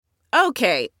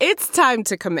Okay, it's time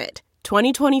to commit.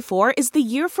 2024 is the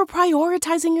year for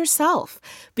prioritizing yourself.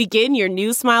 Begin your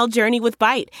new smile journey with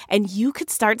Byte, and you could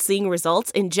start seeing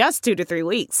results in just 2 to 3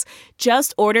 weeks.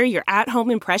 Just order your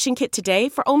at-home impression kit today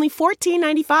for only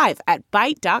 $14.95 at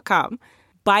Byte.com.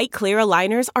 Byte Clear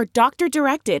aligners are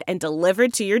doctor-directed and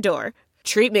delivered to your door.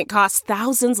 Treatment costs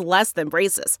thousands less than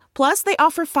braces. Plus, they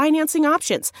offer financing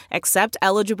options, accept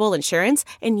eligible insurance,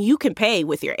 and you can pay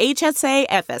with your HSA,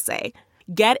 FSA.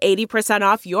 Get 80%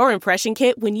 off your impression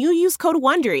kit when you use code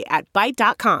WONDERY at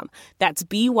Byte.com. That's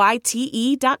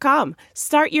BYTE.com.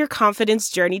 Start your confidence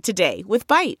journey today with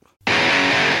Byte.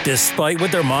 Despite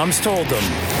what their moms told them,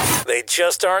 they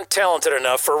just aren't talented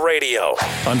enough for radio.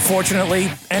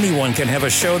 Unfortunately, anyone can have a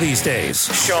show these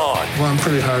days. Sean. Well, I'm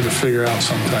pretty hard to figure out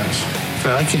sometimes.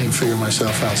 I can't even figure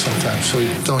myself out sometimes, so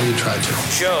don't you try to.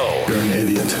 Joe. You're an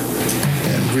idiot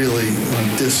and really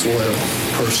a disloyal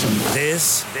person.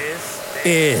 This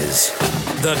is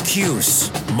the Cuse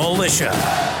Militia.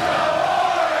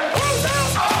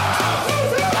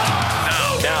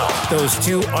 Now, those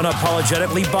two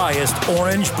unapologetically biased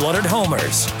orange-blooded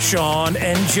homers, Sean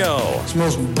and Joe. It's the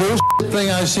most bullshit thing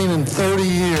I've seen in 30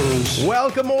 years.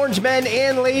 Welcome, Orange men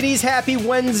and ladies. Happy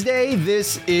Wednesday.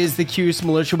 This is the Cuse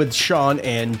Militia with Sean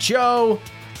and Joe.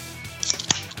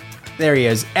 There he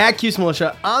is, at Cuse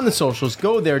Militia on the socials.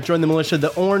 Go there, join the militia.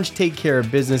 The Orange take care of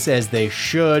business as they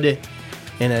should.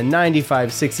 In a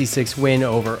 95-66 win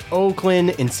over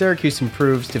Oakland, and Syracuse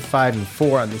improves to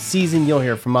 5-4 on the season. You'll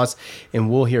hear from us, and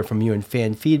we'll hear from you in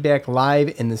fan feedback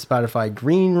live in the Spotify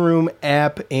Green Room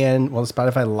app, and the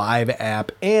Spotify Live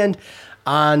app, and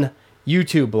on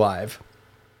YouTube Live.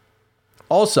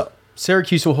 Also,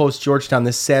 Syracuse will host Georgetown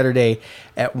this Saturday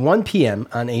at 1 p.m.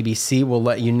 on ABC. We'll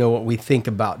let you know what we think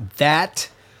about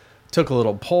that. Took a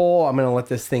little poll. I'm going to let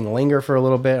this thing linger for a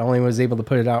little bit. I only was able to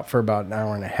put it out for about an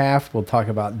hour and a half. We'll talk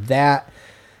about that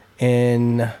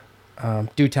in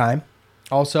due time.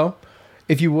 Also,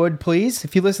 if you would, please,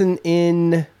 if you have an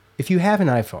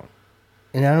iPhone,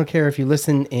 and I don't care if you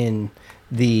listen in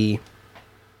the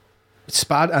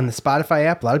on the Spotify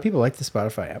app. A lot of people like the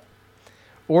Spotify app.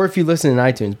 Or if you listen in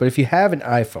iTunes. But if you have an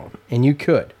iPhone and you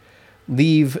could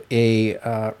leave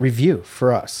a review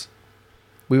for us,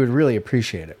 we would really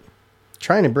appreciate it.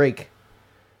 Trying to break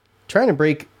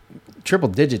triple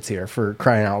digits here, for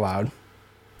crying out loud.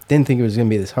 Didn't think it was going to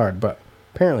be this hard, but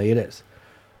apparently it is.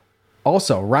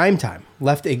 Also, Rhyme Time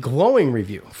left a glowing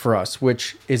review for us,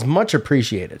 which is much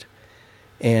appreciated.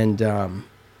 And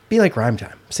be like Rhyme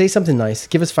Time. Say something nice.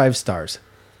 Give us 5 stars.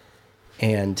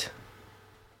 And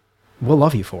we'll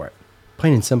love you for it.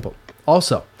 Plain and simple.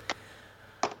 Also,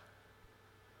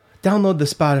 download the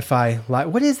Spotify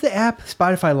Live. What is the app?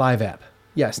 Spotify Live app.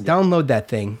 Yes, download that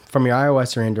thing from your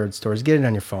iOS or Android stores. Get it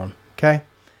on your phone, okay?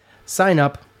 Sign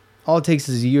up. All it takes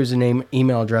is a username,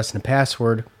 email address, and a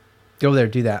password. Go there,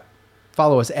 do that.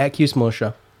 Follow us at Cuse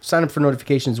Militia. Sign up for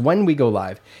notifications when we go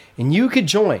live. And you could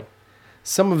join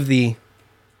some of the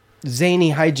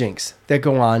zany hijinks that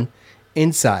go on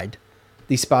inside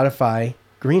the Spotify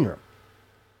Green Room.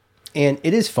 And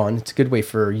it is fun. It's a good way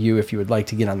for you if you would like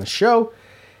to get on the show.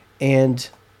 And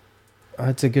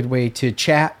it's a good way to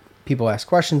chat. People ask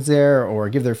questions there or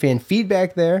give their fan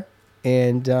feedback there,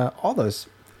 and all those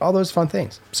fun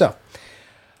things. So,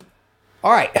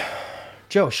 all right,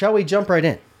 Joe, shall we jump right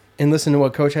in and listen to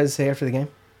what Coach has to say after the game?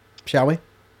 Shall we?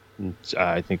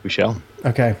 I think we shall.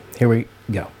 Okay, here we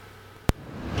go.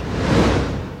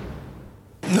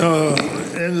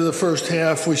 End of the first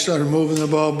half, we started moving the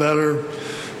ball better.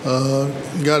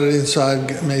 Got it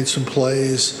inside, made some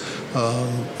plays.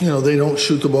 They don't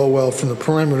shoot the ball well from the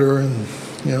perimeter, and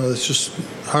it's just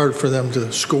hard for them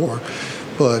to score.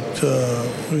 But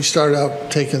we started out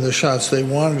taking the shots they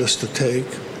wanted us to take.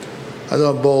 I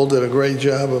thought Bull did a great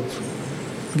job of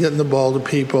getting the ball to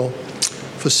people,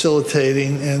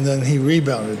 facilitating, and then he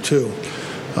rebounded too.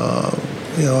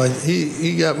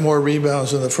 He got more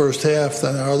rebounds in the first half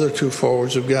than our other two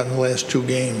forwards have gotten the last 2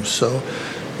 games. So,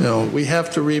 we have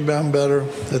to rebound better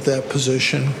at that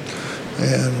position.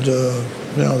 And,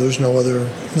 there's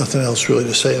nothing else really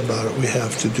to say about it. We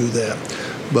have to do that.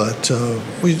 But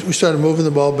we started moving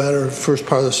the ball better first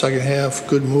part of the second half,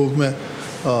 good movement.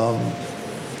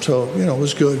 It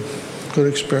was good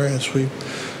experience. We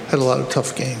had a lot of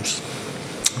tough games.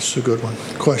 It's a good one.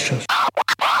 Questions?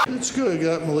 It's good.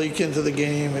 Got Malik into the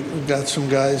game. We got some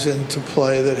guys into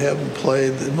play that haven't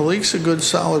played. Malik's a good,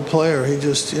 solid player. He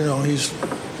just, he's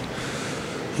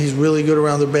really good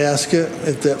around the basket.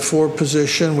 At that 4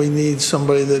 position, we need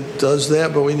somebody that does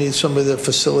that, but we need somebody that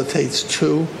facilitates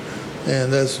too.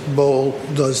 And that's Bull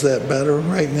does that better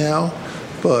right now.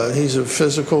 But he's a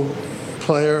physical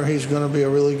player. He's going to be a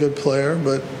really good player,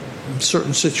 but in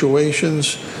certain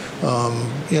situations,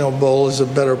 Bull is a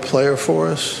better player for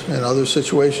us. In other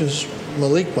situations,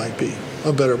 Malik might be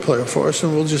a better player for us,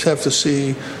 and we'll just have to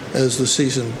see as the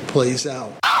season plays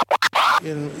out.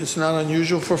 It's not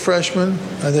unusual for freshmen.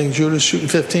 I think Judah's shooting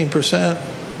 15%.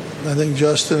 I think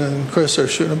Justin and Chris are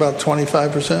shooting about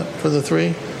 25% for the three.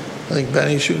 I think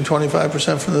Benny's shooting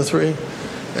 25% from the three.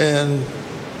 And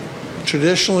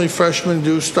traditionally, freshmen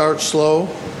do start slow.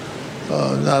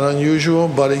 Not unusual.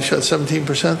 Buddy shot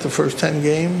 17% the first 10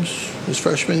 games his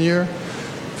freshman year.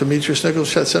 Demetrius Nichols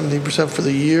shot 17% for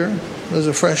the year as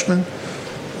a freshman.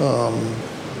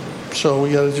 So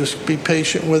we got to just be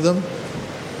patient with them.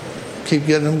 Keep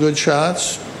getting them good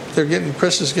shots.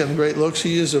 Chris is getting great looks.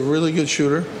 He is a really good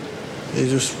shooter.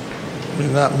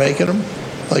 We're not making them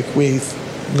like we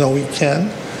know we can.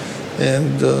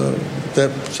 And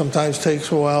that sometimes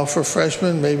takes a while for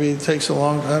freshmen. Maybe it takes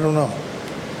I don't know.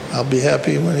 I'll be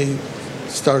happy when he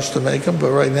starts to make them,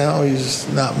 but right now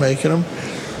he's not making them.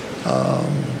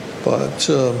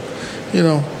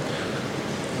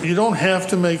 You don't have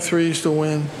to make threes to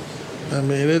win. I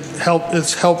mean,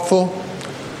 it's helpful,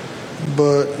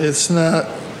 but it's not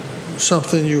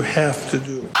something you have to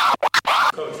do.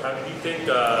 Coach, how do you think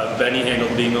Benny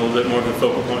handled being a little bit more of the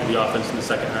focal point of the offense in the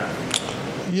second half?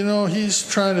 He's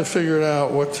trying to figure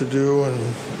out what to do,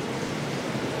 and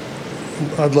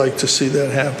I'd like to see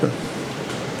that happen.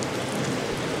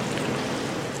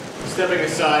 Stepping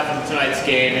aside from tonight's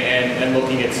game and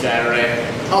looking at Saturday,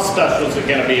 how special is it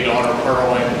going to be to honor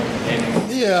Pearl?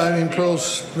 Yeah, I mean,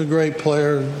 Pearl's a great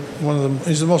player.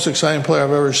 He's the most exciting player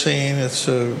I've ever seen.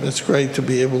 It's great to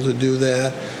be able to do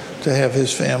that, to have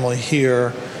his family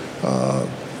here.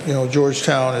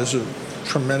 Georgetown is a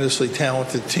tremendously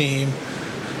talented team.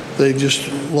 They just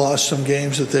lost some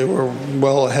games that they were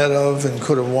well ahead of and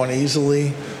could have won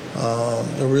easily. A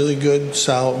really good,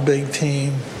 solid, big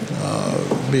team.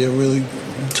 Be a really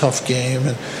tough game,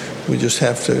 and we just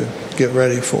have to get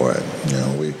ready for it.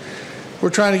 We're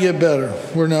trying to get better.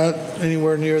 We're not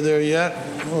anywhere near there yet.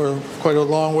 We're quite a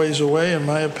long ways away, in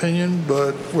my opinion,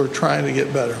 but we're trying to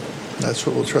get better. That's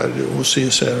what we'll try to do. We'll see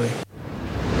you Saturday.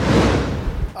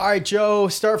 All right, Joe,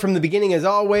 start from the beginning as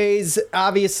always.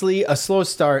 Obviously, a slow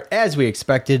start as we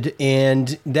expected,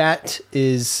 and that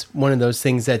is one of those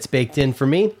things that's baked in for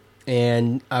me,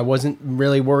 and I wasn't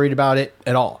really worried about it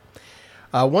at all.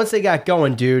 Once they got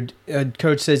going, dude,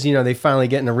 Coach says, they finally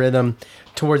get in a rhythm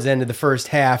towards the end of the first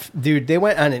half. Dude, they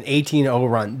went on an 18-0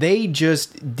 run. They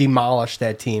just demolished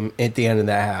that team at the end of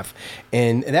that half,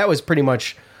 and that was pretty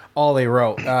much all they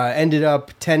wrote. Ended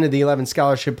up 10 of the 11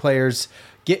 scholarship players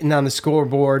getting on the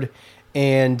scoreboard,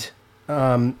 and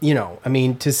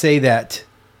to say that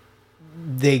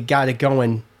they got it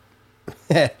going,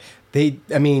 they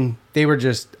were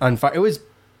just on fire. It was,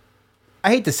 I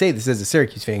hate to say this as a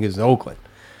Syracuse fan because it's Oakland,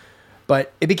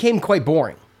 but it became quite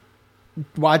boring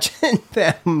watching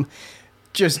them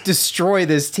just destroy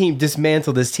this team,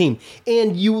 dismantle this team.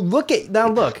 And you look,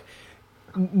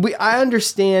 I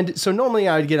understand. So normally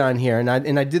I would get on here and I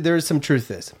did, there is some truth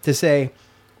to this, to say,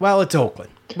 well, it's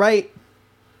Oakland, right?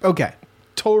 Okay,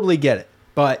 totally get it.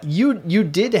 But you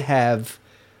did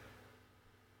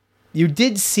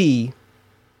see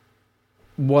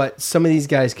what some of these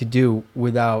guys could do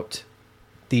without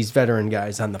these veteran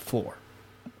guys on the floor.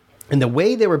 And the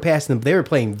way they were passing them, they were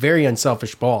playing very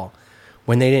unselfish ball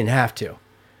when they didn't have to.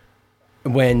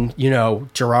 When,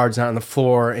 Gerard's not on the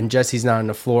floor and Jesse's not on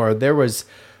the floor, there was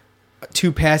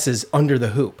 2 passes under the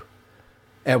hoop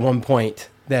at one point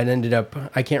that ended up,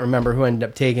 I can't remember who ended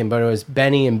up taking, but it was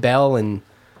Benny and Bell, and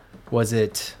was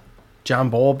it John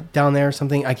Bowl down there or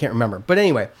something? I can't remember. But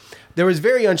anyway, there was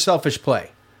very unselfish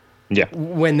play. Yeah.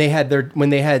 When they had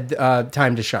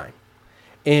time to shine.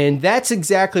 And that's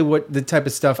exactly what the type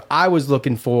of stuff I was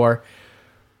looking for,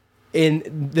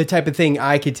 and the type of thing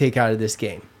I could take out of this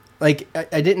game. Like,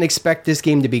 I didn't expect this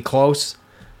game to be close.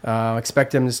 I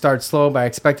expected them to start slow, but I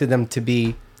expected them to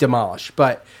be demolished.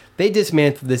 But they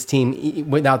dismantled this team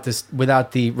without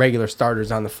the regular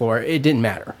starters on the floor. It didn't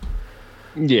matter.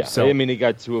 Yeah, so, it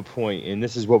got to a point, and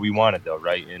this is what we wanted, though,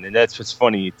 right? And that's what's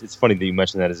funny. It's funny that you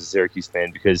mentioned that as a Syracuse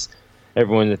fan, because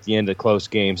everyone at the end of close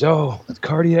games, it's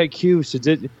cardiac Q.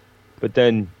 But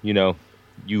then,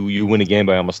 you win a game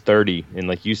by almost 30, and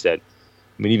like you said,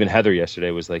 even Heather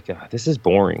yesterday was like, this is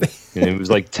boring. And it was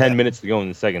like 10 minutes to go in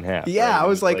the second half. Yeah, right? I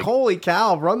was like, holy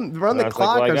cow, run the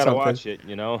clock or something. I got to watch it,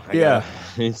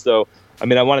 And so,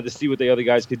 I wanted to see what the other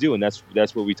guys could do, and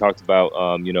that's what we talked about,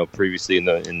 previously in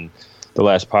the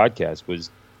last podcast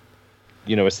was,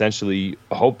 essentially,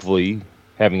 hopefully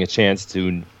having a chance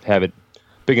to have it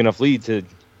big enough lead to,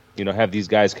 have these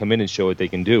guys come in and show what they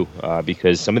can do,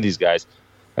 because some of these guys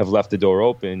have left the door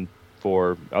open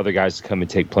for other guys to come and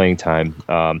take playing time.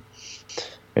 And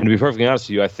to be perfectly honest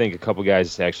with you, I think a couple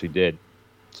guys actually did.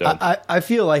 So I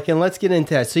feel like, and let's get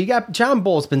into that. So you got John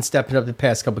Bull's been stepping up the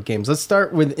past couple games. Let's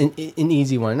start with an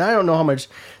easy one. And I don't know how much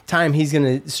time he's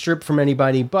going to strip from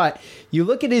anybody, but you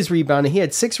look at his rebounding. He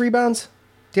had 6 rebounds.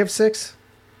 Do you have 6?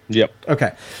 Yep.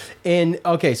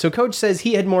 Okay. So Coach says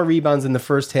he had more rebounds in the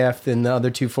first half than the other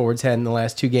 2 forwards had in the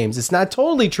last 2 games. It's not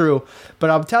totally true, but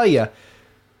I'll tell you,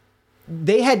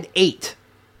 they had 8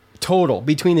 total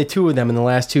between the 2 of them in the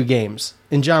last 2 games,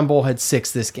 and John Bull had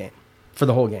 6 this game for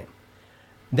the whole game.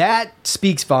 That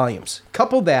speaks volumes.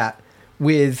 Couple that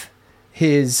with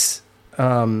his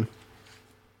 8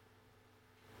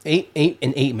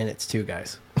 minutes too,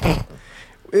 guys.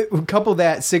 Couple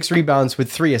that 6 rebounds with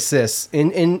 3 assists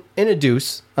in a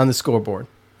deuce on the scoreboard.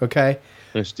 Okay,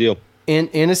 and a steal.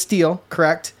 In a steal,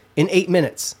 correct? In 8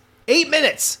 minutes. 8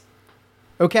 minutes.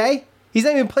 Okay, he's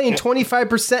not even playing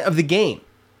 25% of the game,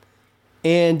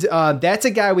 and that's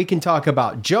a guy we can talk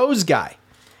about. Joe's guy,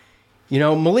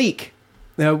 Malik.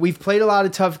 We've played a lot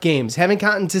of tough games. Haven't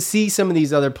gotten to see some of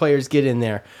these other players get in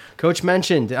there. Coach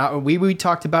mentioned, we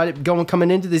talked about it coming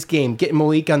into this game, getting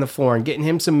Malik on the floor and getting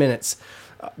him some minutes.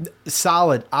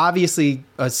 Solid, obviously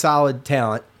a solid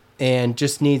talent, and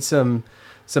just needs some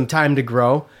time to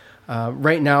grow.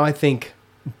 Right now, I think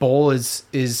Bull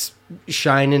is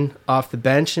shining off the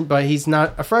bench, but he's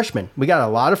not a freshman. We got a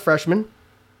lot of freshmen,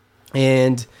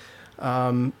 and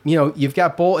you've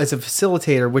got Bull as a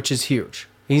facilitator, which is huge.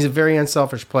 He's a very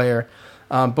unselfish player.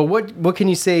 But what can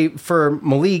you say for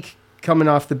Malik coming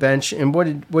off the bench? And what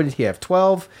did he have?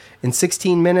 12 in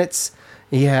 16 minutes.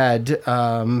 He had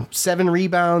 7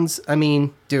 rebounds. I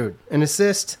mean, dude, an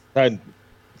assist.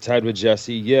 Tied with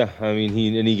Jesse. Yeah, I mean,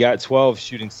 he got 12,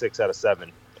 shooting 6 out of 7.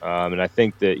 And I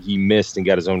think that he missed and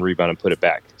got his own rebound and put it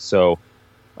back. So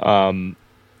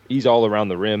he's all around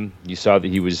the rim. You saw that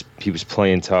he was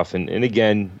playing tough. And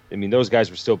again, I mean, those guys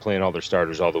were still playing all their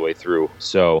starters all the way through.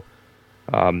 So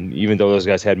even though those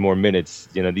guys had more minutes,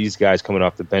 these guys coming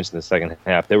off the bench in the second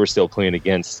half, they were still playing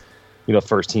against,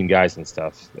 first-team guys and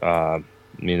stuff. I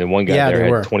mean, the one guy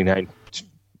had 29.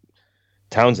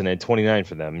 Townsend had 29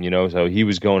 for them, so he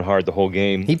was going hard the whole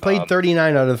game. He played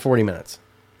 39 out of the 40 minutes.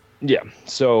 Yeah.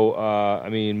 So,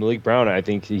 Malik Brown, I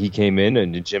think he came in,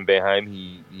 and Jim Boeheim,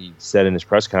 he said in his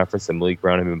press conference that Malik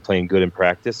Brown had been playing good in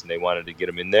practice, and they wanted to get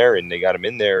him in there, and they got him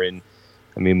in there. And,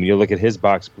 I mean, when you look at his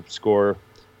box score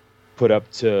put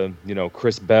up to,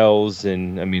 Chris Bell's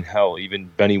and, I mean, hell, even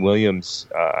Benny Williams.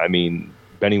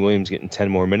 Benny Williams getting 10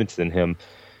 more minutes than him.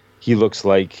 He looks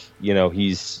like, he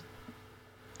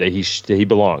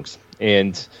belongs.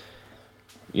 And,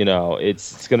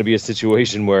 it's going to be a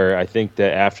situation where I think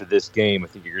that after this game, I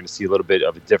think you're going to see a little bit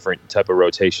of a different type of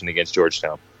rotation against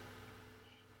Georgetown,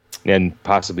 and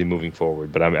possibly moving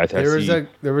forward. But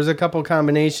there was a couple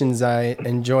combinations I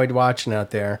enjoyed watching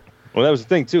out there. Well, that was the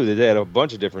thing too, that they had a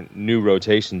bunch of different new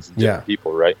rotations and different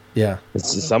people, right? Yeah.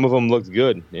 Some of them looked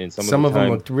good, and some of them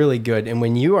looked really good. And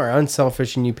when you are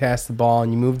unselfish and you pass the ball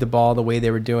and you move the ball the way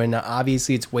they were doing, now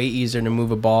obviously it's way easier to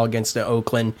move a ball against an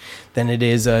Oakland than it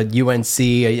is a UNC,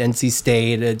 a NC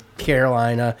State, a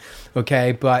Carolina.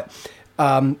 Okay, but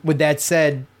with that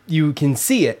said, you can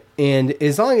see it, and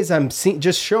as long as I'm seeing,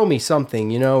 just show me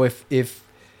something. If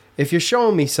you're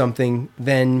showing me something,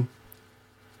 then.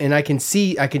 And I can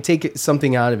take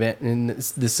something out of it, and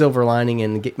the silver lining,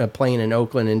 and get my playing in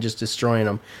Oakland and just destroying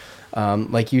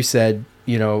them. Like you said,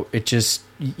 it just,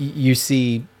 you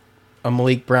see a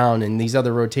Malik Brown and these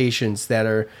other rotations that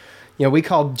are, we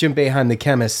called Jim Boeheim the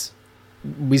chemist.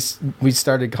 We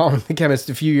started calling him the chemist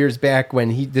a few years back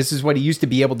when this is what he used to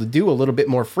be able to do a little bit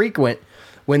more frequent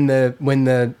when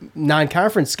the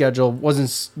non-conference schedule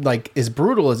wasn't like as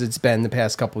brutal as it's been the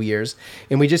past couple years,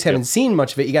 and we just haven't seen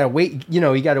much of it. You got to wait,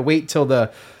 you got to wait till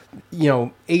the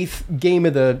 8th game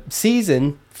of the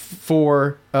season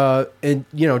for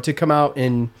to come out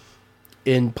and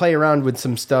play around with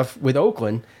some stuff with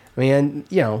Oakland. I mean,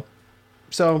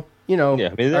 so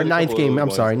our ninth game of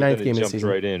the season.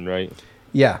 Right in, right?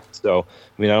 Yeah. So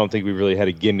I mean, I don't think we really had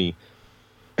a gimme.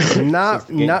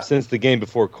 Since the game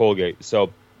before Colgate.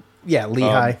 So yeah,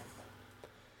 Lehigh.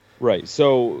 Right.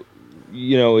 So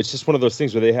it's just one of those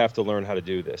things where they have to learn how to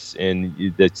do this,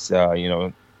 and that's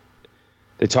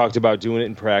they talked about doing it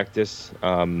in practice,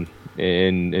 and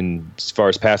as far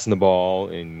as passing the ball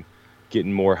and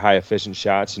getting more high efficient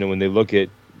shots. When they look at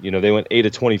they went 8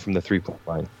 of 20 from the 3-point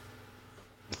line,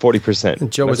 40%.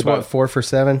 And Joe was 4 for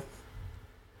 7.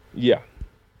 Yeah,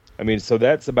 I mean, so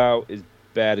that's about as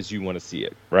bad as you want to see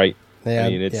it, right? Yeah, I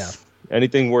mean, it's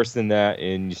Anything worse than that,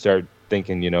 and you start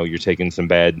thinking, you're taking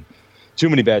too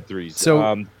many bad threes.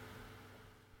 So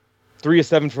 3 of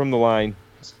 7 from the line,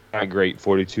 it's not great,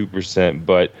 42%.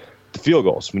 But the field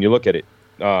goals, when you look at it,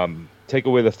 take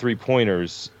away the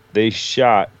 3-pointers, they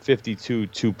shot 52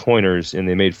 2-pointers and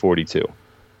they made 42.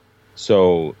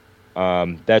 So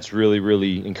that's really,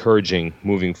 really encouraging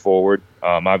moving forward.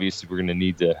 Obviously, we're going to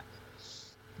need to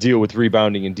deal with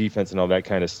rebounding and defense and all that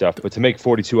kind of stuff. But to make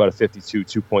 42 out of 52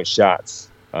 2-point shots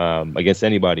against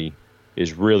anybody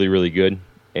is really, really good.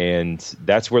 And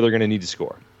that's where they're going to need to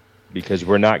score, because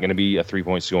we're not going to be a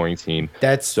 3-point scoring team.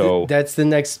 That's the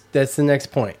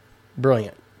next point.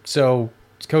 Brilliant. So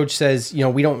coach says,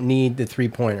 we don't need the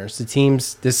 3-pointers. The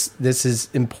teams, this is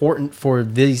important for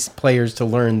these players to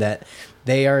learn that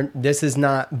this is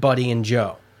not Buddy and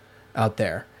Joe out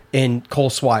there and Cole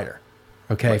Swider.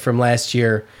 Okay, right. From last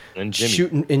year, and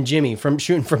Jimmy. Jimmy from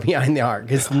shooting from behind the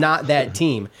arc. It's not that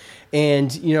team.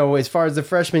 And as far as the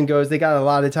freshmen goes, they got a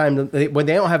lot of time. They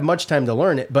don't have much time to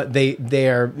learn it, but they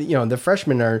are. The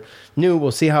freshmen are new.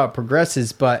 We'll see how it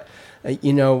progresses. But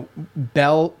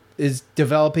Bell is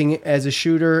developing as a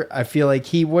shooter. I feel like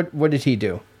what did he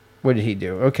do? What did he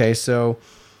do? Okay, so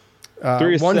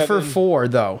 1 for 4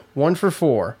 though. 1 for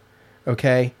 4.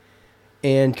 Okay.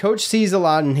 And coach sees a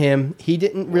lot in him. He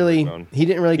didn't really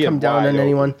come down on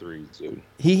anyone. Threes, dude.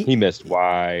 He missed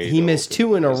wide. He missed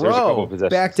 2 in a row,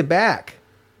 back to back.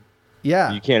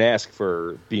 Yeah, you can't ask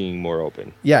for being more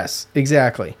open. Yes,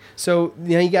 exactly. So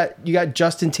you got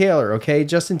Justin Taylor. Okay,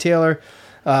 Justin Taylor.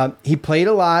 He played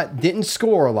a lot, didn't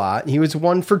score a lot. He was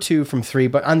 1 for 2 from 3,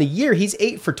 but on the year he's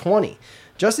 8 for 20.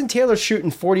 Justin Taylor's shooting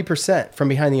 40% from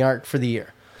behind the arc for the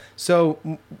year. So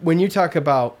when you talk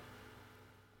about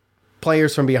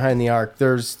players from behind the arc,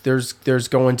 there's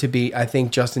going to be, I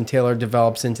think Justin Taylor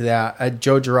develops into that.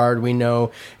 Joe Girard, we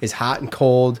know, is hot and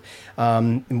cold.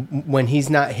 When he's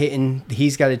not hitting,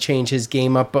 he's got to change his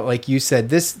game up. But like you said,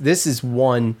 this is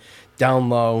one down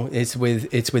low. It's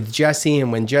with Jesse,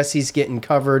 and when Jesse's getting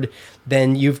covered,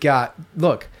 then you've got,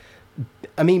 look,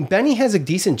 I mean, Benny has a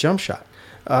decent jump shot.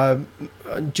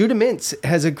 Judah Mintz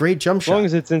has a great jump shot. As long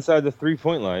as it's inside the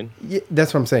 3-point line. Yeah,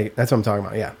 that's what I'm saying. That's what I'm talking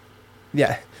about. Yeah.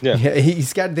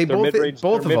 He's got both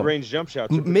of them. Mid-range jump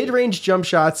shots. Mid-range jump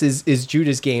shots is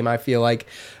Judah's game. I feel like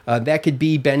that could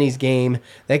be Benny's game.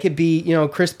 That could be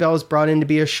Chris Bell's brought in to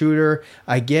be a shooter.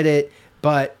 I get it,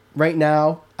 but right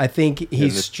now I think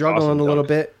he's struggling a little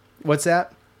bit. What's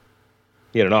that?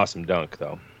 He had an awesome dunk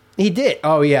though. He did.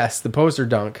 Oh yes, the poster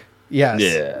dunk. Yes.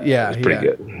 Yeah. It was pretty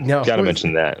good. No, gotta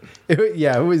mention that. It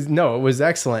was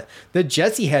excellent. The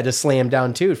Jesse had to slam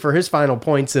down too for his final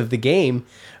points of the game.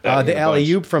 The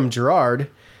alley-oop from Girard.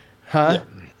 Huh?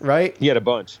 Yeah. Right? He had a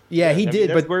bunch. Yeah, he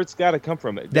did. That's but where it's got to come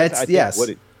from. That's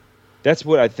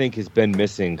what I think has been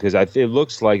missing, because it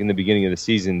looks like in the beginning of the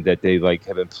season that they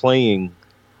have been playing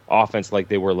offense like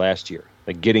they were last year,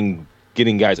 like getting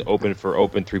guys open for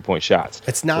open 3-point shots.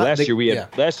 It's not last year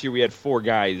we had 4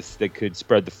 guys that could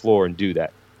spread the floor and do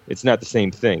that. It's not the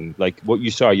same thing. Like what you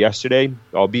saw yesterday,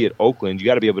 albeit Oakland, you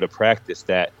got to be able to practice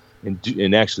that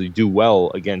and actually do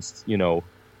well against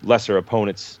lesser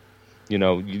opponents.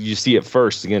 You see it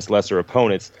first against lesser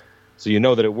opponents, so you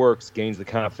know that it works, gains the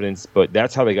confidence. But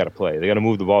that's how they got to play. They got to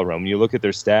move the ball around. When you look at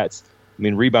their stats, I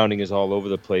mean, rebounding is all over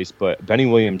the place, but Benny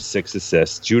Williams 6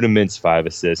 assists, Judah Mintz 5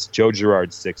 assists, Joe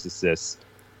Girard 6 assists,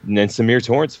 and then Samir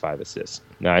Torrance 5 assists.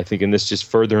 Now, I think, and this just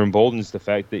further emboldens the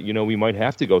fact that we might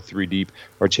have to go 3 deep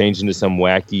or change into some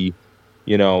wacky,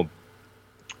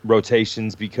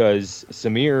 rotations, because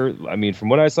Samir, I mean, from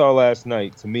what I saw last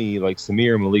night, to me,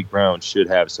 Samir and Malik Brown should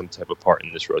have some type of part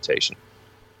in this rotation.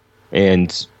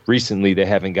 And recently, they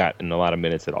haven't gotten a lot of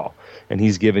minutes at all. And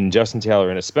he's given Justin Taylor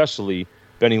and especially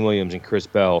Benny Williams and Chris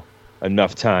Bell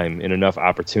enough time and enough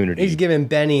opportunity. He's given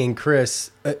Benny and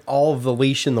Chris all of the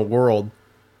leash in the world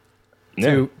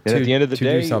to at the end of the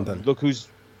day, do something. Look who's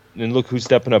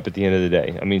stepping up at the end of the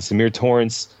day. I mean, Samir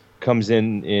Torrance comes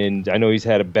in, and I know he's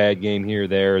had a bad game here or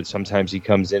there. Sometimes he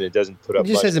comes in and doesn't put up.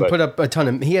 He just hasn't put up a ton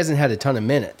of. He hasn't had a ton of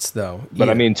minutes though. But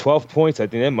I mean, 12 points. I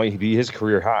think that might be his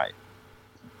career high.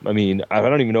 I mean, I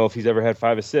don't even know if he's ever had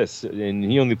 5 assists, and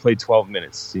he only played 12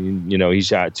 minutes. He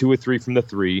shot 2 or 3 from the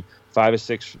 3, 5 or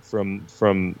 6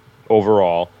 from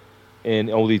overall, and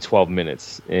only 12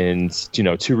 minutes. And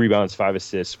 2 rebounds, 5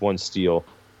 assists, 1 steal.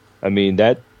 I mean,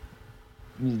 that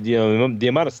the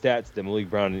amount of stats that Malik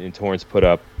Brown and Torrance put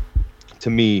up, to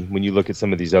me, when you look at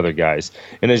some of these other guys,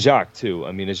 and Ajak too.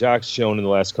 I mean, Ajak's shown in the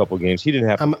last couple of games he didn't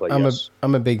have to play.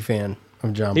 I'm a big fan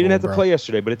of John. He didn't have to play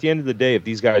yesterday, but at the end of the day, if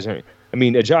these guys aren't, I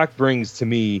mean, Ajak brings to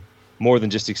me, more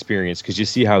than just experience because you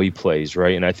see how he plays,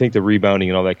 right? And I think the rebounding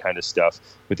and all that kind of stuff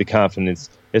with the confidence,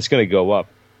 it's going to go up.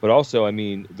 But also, I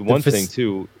mean, the one thing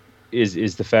too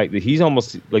is the fact that he's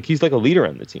almost like he's like a leader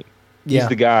on the team. He's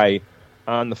the guy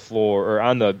on the floor or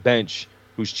on the bench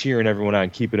who's cheering everyone on,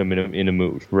 keeping them in a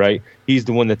mood, right? He's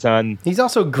the one that's on. He's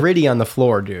also gritty on the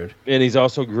floor, dude. And he's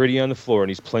also gritty on the floor, and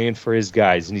he's playing for his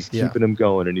guys, and he's keeping them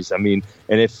going. And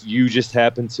and if you just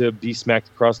happen to be smacked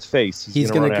across the face, he's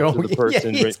going to go after the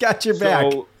person. He's got your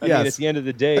back. So, I mean, at the end of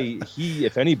the day, he,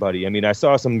 if anybody, I mean, I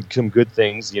saw some good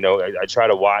things. I try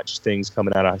to watch things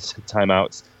coming out of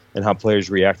timeouts and how players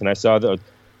react, and I saw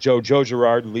Joe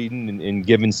Girard leading and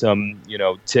giving some,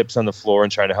 tips on the floor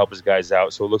and trying to help his guys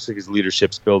out. So it looks like his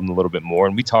leadership's building a little bit more.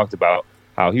 And we talked about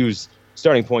how he was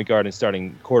starting point guard and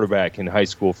starting quarterback in high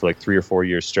school for like 3 or 4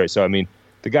 years straight. So, I mean,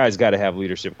 the guy's got to have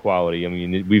leadership quality. I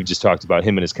mean, we've just talked about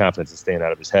him and his confidence and staying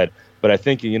out of his head. But I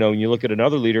think, when you look at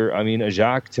another leader, I mean,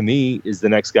 Ajak, to me, is the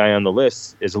next guy on the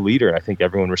list as a leader. I think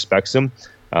everyone respects him.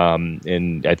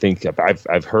 And I think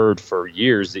I've heard for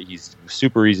years that he's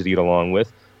super easy to get along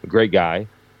with, a great guy.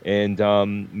 And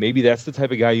maybe that's the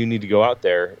type of guy you need to go out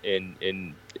there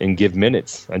and give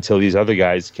minutes until these other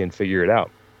guys can figure it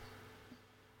out.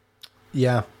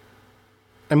 Yeah.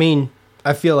 I mean,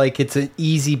 I feel like it's an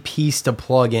easy piece to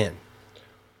plug in.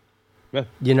 Yeah.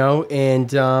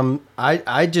 And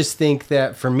I just think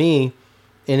that for me,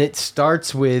 and it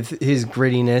starts with his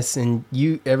grittiness, and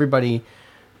everybody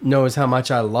knows how much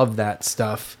I love that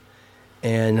stuff.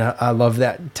 And I love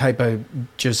that type of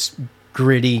just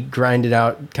gritty, grinded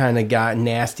out kind of guy,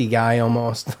 nasty guy,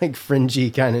 almost like fringy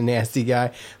kind of nasty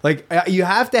guy. Like you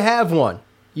have to have one.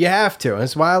 You have to.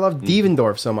 That's why I love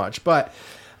Devendorf so much. But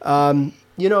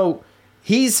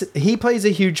he plays a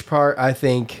huge part, I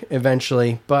think,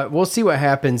 eventually. But we'll see what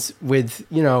happens with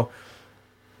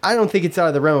I don't think it's out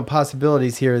of the realm of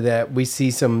possibilities here that we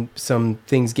see some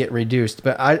things get reduced.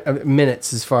 But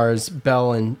minutes as far as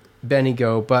Bell and Benny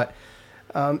go, but.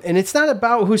 And it's not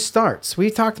about who starts.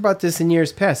 We've talked about this in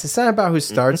years past. It's not about who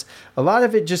starts. A lot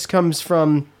of it just comes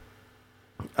from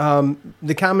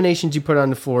the combinations you put on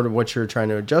the floor to what you're trying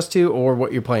to adjust to or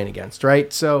what you're playing against,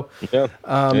 right? So,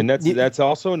 and that's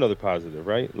also another positive,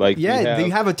 right? Like, you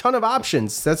have a ton of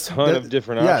options. That's a ton of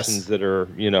different options that are,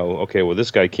 okay, well,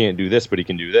 this guy can't do this, but he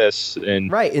can do this,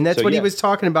 and right. And that's what he was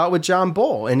talking about with John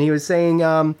Bull, and he was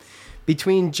saying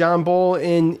between John Bull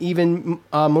and even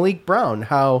Malik Brown,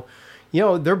 how.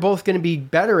 They're both going to be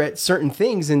better at certain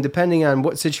things, and depending on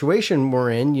what situation we're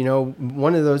in,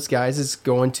 one of those guys is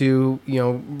going to,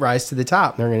 rise to the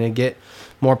top. They're going to get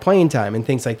more playing time and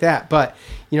things like that. But,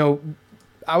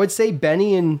 I would say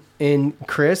Benny and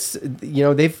Chris,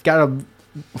 they've got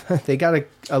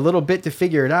a little bit to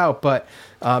figure it out. But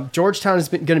Georgetown is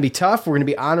going to be tough. We're going to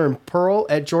be honoring Pearl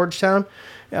at Georgetown.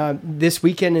 This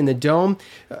weekend in the Dome.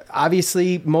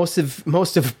 Obviously, most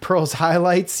of Pearl's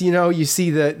highlights, you see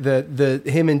the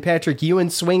him and Patrick Ewing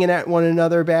swinging at one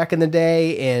another back in the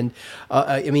day, and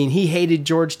he hated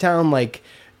Georgetown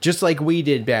just like we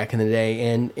did back in the day,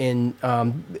 and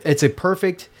it's a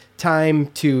perfect time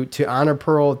to honor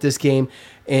Pearl at this game,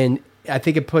 and I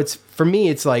think it puts, for me,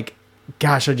 it's like,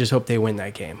 gosh, I just hope they win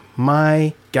that game.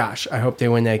 My gosh, I hope they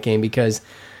win that game because.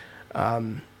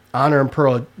 Honor and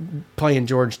Pearl playing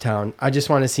Georgetown. I just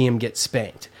want to see him get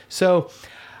spanked. So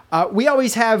we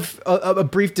always have a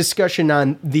brief discussion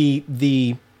on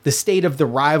the state of the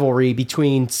rivalry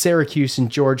between Syracuse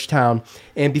and Georgetown.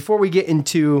 And before we get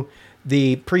into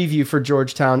the preview for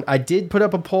Georgetown, I did put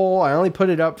up a poll. I only put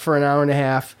it up for an hour and a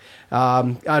half.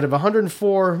 Out of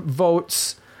 104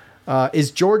 votes, is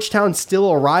Georgetown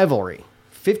still a rivalry?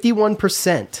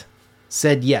 51%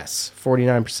 said yes.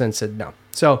 49% said no.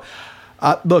 So...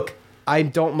 look, I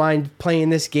don't mind playing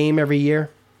this game every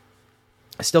year.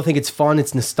 I still think it's fun.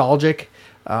 It's nostalgic.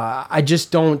 I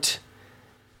just don't...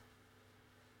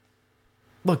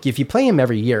 Look, if you play them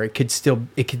every year, it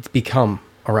could become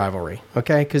a rivalry,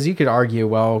 okay? Because you could argue,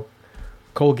 well,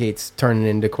 Colgate's turning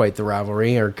into quite the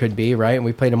rivalry, or could be, right? And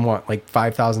we played them,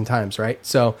 5,000 times, right?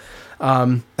 So,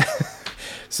 but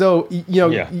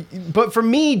for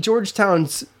me,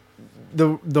 Georgetown's...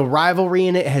 The rivalry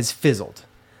in it has fizzled.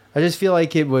 I just feel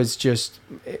like I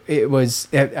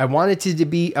wanted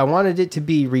it to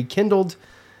be rekindled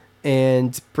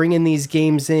and bringing these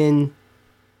games in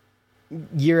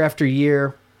year after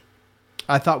year.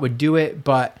 I thought would do it,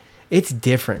 but it's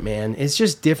different, man. It's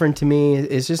just different to me.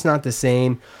 It's just not the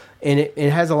same. And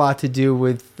it has a lot to do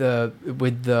with the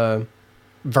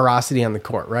veracity on the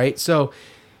court, right? So,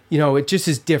 it just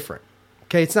is different.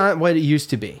 Okay. It's not what it used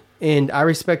to be. And I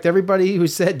respect everybody who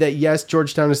said that, yes,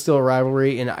 Georgetown is still a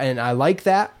rivalry, and I like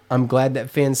that. I'm glad that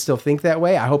fans still think that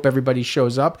way. I hope everybody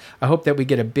shows up. I hope that we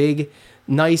get a big,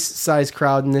 nice sized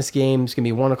crowd in this game. It's going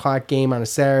to be a 1:00 game on a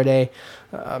Saturday.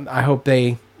 I hope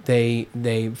they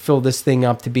fill this thing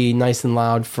up to be nice and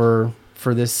loud for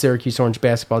this Syracuse Orange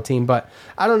basketball team. But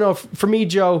I don't know. For me,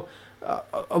 Joe,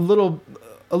 a little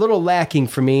lacking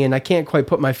for me, and I can't quite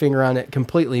put my finger on it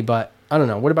completely, but I don't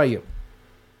know. What about you?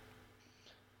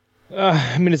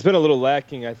 It's been a little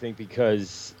lacking, I think,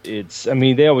 because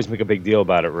they always make a big deal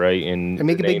about it, right? And they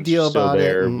make a big deal about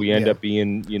it. And, we end up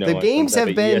being, the games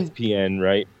have been ESPN,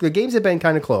 right? The games have been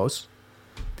kind of close.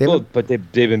 But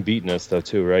they've been beating us though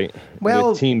too, right? Well,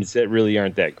 with teams that really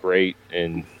aren't that great,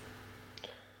 and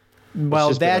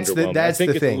that's the I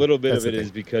think the thing. A little bit of it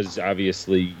is because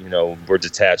obviously we're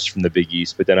detached from the Big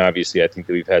East, but then obviously I think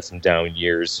that we've had some down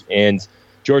years, and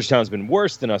Georgetown's been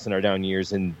worse than us in our down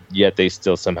years, and yet they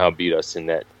still somehow beat us in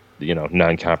that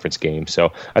non-conference game.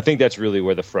 So I think that's really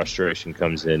where the frustration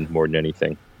comes in more than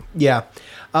anything. Yeah.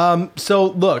 So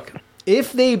look,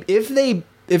 if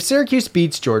Syracuse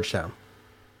beats Georgetown,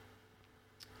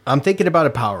 I'm thinking about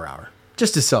a power hour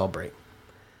just to celebrate.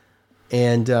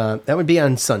 And that would be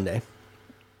on Sunday.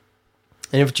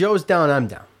 And if Joe's down, I'm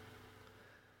down.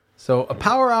 So a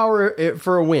power hour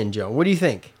for a win, Joe. What do you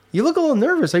think? You look a little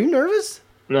nervous. Are you nervous?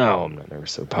 No, I'm not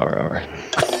nervous. So power hour.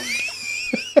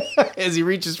 As he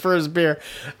reaches for his beer.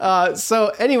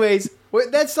 So anyways,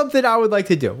 that's something I would like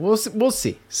to do. We'll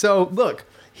see. So look,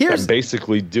 here's... And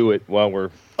basically do it while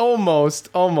we're... Almost,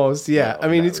 yeah. No,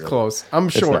 it's really close. I'm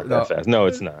short, though. Fast. No,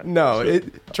 it's not. No,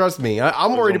 trust me.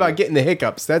 I'm worried about getting the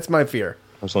hiccups. That's my fear.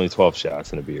 There's only 12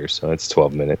 shots in a beer, so it's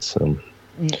 12 minutes.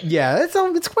 Yeah,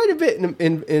 it's quite a bit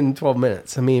in 12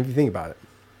 minutes. I mean, if you think about it.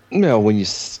 No, when you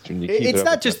keep it's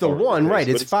not just the one, right?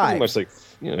 It's 5. Pretty much like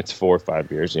it's 4 or 5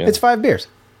 beers. Yeah, it's 5 beers.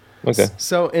 Okay.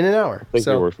 So in an hour. Take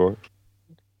your word for it.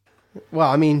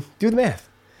 Well, do the math.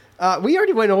 We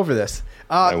already went over this.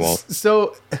 I won't.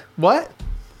 So what?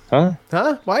 Huh?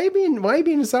 Why are you being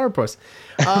a sourpuss?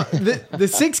 The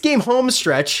 6-game home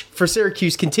stretch for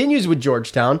Syracuse continues with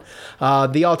Georgetown.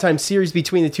 The all-time series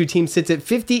between the two teams sits at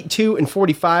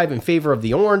 52-45 in favor of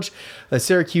the Orange. The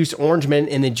Syracuse Orangemen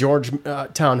and the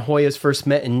Georgetown Hoyas first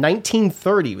met in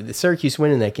 1930, with the Syracuse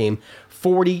winning that game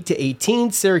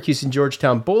 40-18. Syracuse and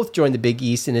Georgetown both joined the Big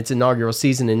East in its inaugural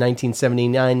season in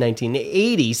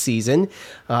 1979-1980 season.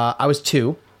 I was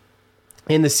 2.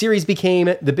 And the series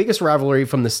became the biggest rivalry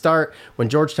from the start when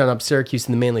Georgetown upped Syracuse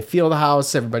in the Manley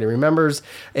Fieldhouse. Everybody remembers.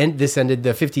 And this ended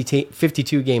the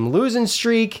 52-game losing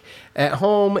streak at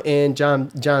home. And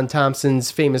John Thompson's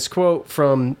famous quote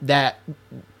from that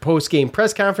post-game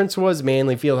press conference was,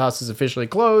 Manley Fieldhouse is officially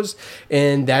closed.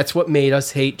 And that's what made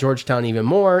us hate Georgetown even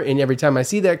more. And every time I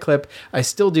see that clip, I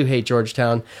still do hate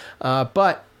Georgetown.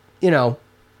 But,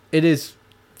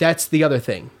 that's the other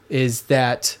thing, is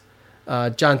that...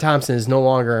 John Thompson is no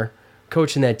longer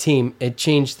coaching that team. It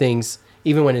changed things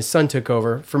even when his son took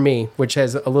over for me, which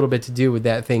has a little bit to do with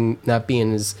that thing not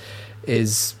being as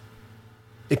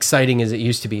exciting as it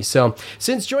used to be. So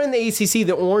since joining the ACC,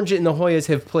 the Orange and the Hoyas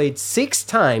have played 6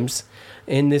 times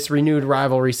in this renewed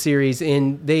rivalry series,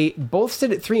 and they both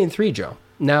sit at 3-3, Joe.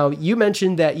 Now, you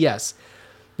mentioned that, yes,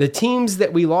 the teams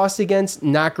that we lost against,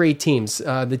 not great teams.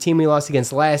 The team we lost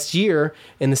against last year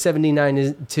in the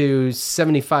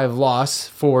 79-75 loss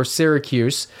for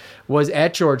Syracuse was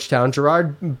at Georgetown.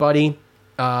 Gerard, Buddy,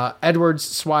 Edwards,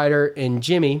 Swider, and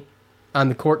Jimmy on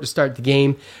the court to start the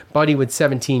game. Buddy with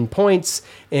 17 points.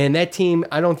 And that team,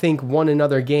 I don't think, won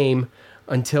another game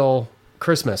until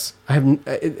Christmas.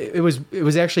 It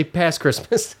was actually past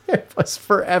Christmas. It was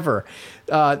forever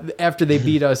after they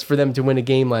beat us for them to win a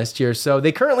game last year. So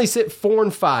they currently sit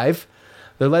 4-5.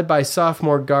 They're led by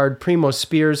sophomore guard Primo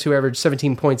Spears, who averaged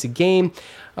 17 points a game.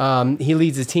 He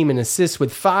leads the team in assists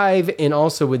with 5 and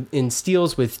also in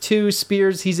steals with 2.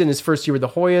 Spears, he's in his first year with the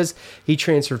Hoyas. He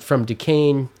transferred from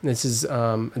Duquesne. He's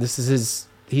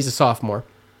a sophomore.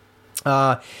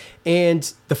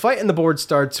 And the fight on the board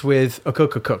starts with a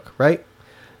cook, right?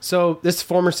 So this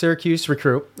former Syracuse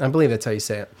recruit, I believe that's how you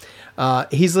say it.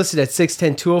 He's listed at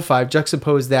 6'10", 205.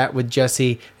 Juxtapose that with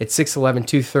Jesse at 6'11",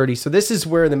 230. So this is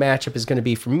where the matchup is going to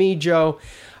be for me, Joe.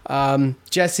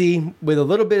 Jesse with a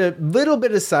little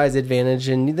bit of size advantage,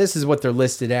 and this is what they're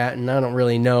listed at, and I don't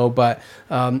really know, but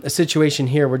a situation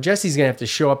here where Jesse's going to have to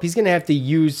show up. He's going to have to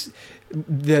use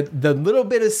the little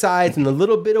bit of size and the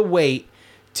little bit of weight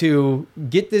to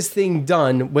get this thing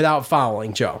done without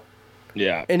fouling, Joe.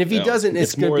 Yeah. And if he doesn't,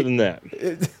 it's more than that.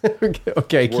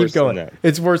 Okay, keep going.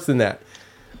 It's worse than that.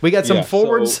 We got some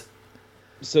forwards.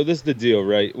 So this is the deal,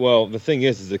 right? Well, the thing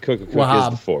is that Cook is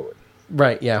the forward.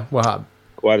 Right, yeah, Wahab.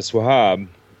 Gladys Wahab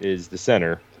is the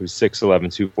center, who's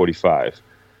 6'11", 245.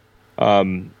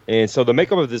 And so the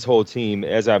makeup of this whole team,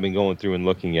 as I've been going through and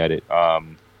looking at it,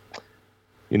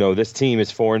 this team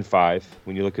is 4-5.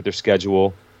 When you look at their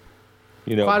schedule,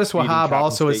 Qadis Wahab,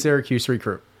 also a Syracuse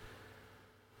recruit.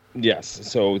 Yes,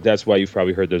 so that's why you've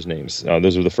probably heard those names.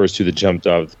 Those were the first two that jumped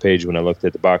off the page when I looked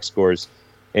at the box scores.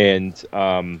 And,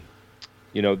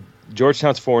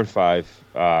 Georgetown's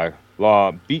 4-5.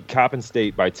 Law beat Coppin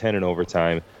State by 10 in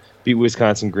overtime, beat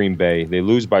Wisconsin Green Bay. They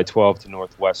lose by 12 to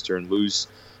Northwestern, lose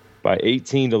by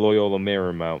 18 to Loyola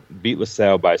Marymount, beat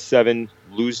LaSalle by 7,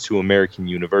 lose to American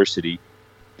University,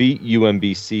 beat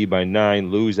UMBC by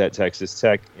 9, lose at Texas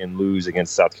Tech, and lose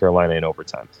against South Carolina in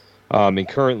overtime. And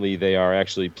currently they are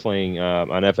actually playing on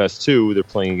FS2. They're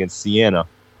playing against Siena.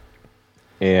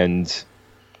 And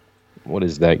what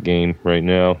is that game right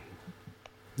now?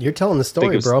 You're telling the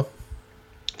story, bro.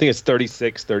 I think it's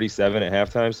 36-37 at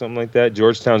halftime, something like that.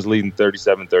 Georgetown's leading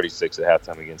 37-36 at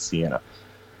halftime against Siena.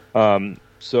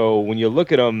 So when you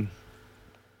look at them,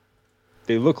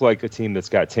 they look like a team that's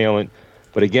got talent.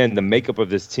 But again, the makeup of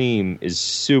this team is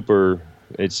super.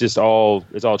 It's all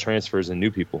transfers and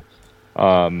new people.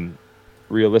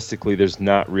 Realistically, there's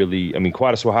not really. I mean,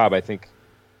 Qadis Wahab, I think,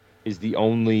 is the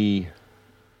only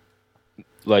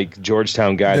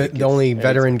Georgetown guy. The only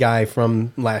veteran guy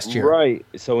from last year. Right.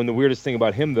 So, and the weirdest thing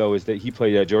about him, though, is that he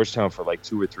played at Georgetown for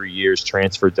 2 or 3 years,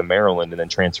 transferred to Maryland, and then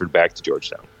transferred back to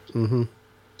Georgetown. Mm-hmm.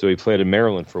 So he played in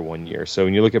Maryland for 1 year. So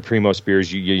when you look at Primo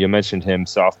Spears, you mentioned him,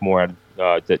 sophomore,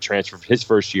 that transferred his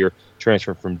first year,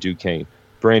 transferred from Duquesne.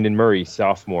 Brandon Murray,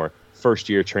 sophomore, first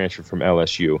year transferred from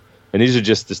LSU. And these are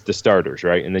just the starters,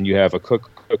 right? And then you have a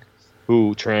Cook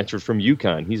who transferred from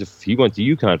UConn. He went to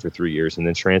UConn for 3 years and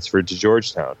then transferred to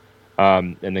Georgetown.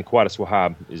 And then Qadis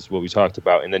Wahab is what we talked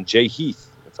about. And then Jay Heath,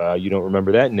 if you don't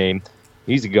remember that name,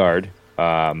 he's a guard,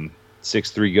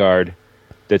 6'3" guard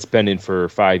that's been in for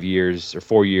 5 years or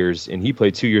 4 years. And he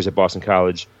played 2 years at Boston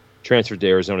College, transferred to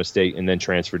Arizona State, and then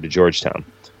transferred to Georgetown.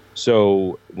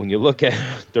 So when you look at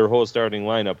their whole starting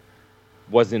lineup,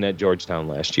 wasn't at Georgetown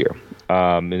last year.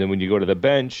 And then when you go to the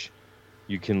bench,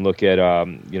 you can look at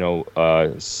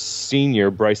senior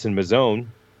Bryson Mazzone,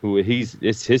 who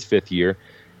it's his 5th year,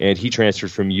 and he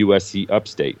transferred from USC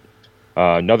Upstate.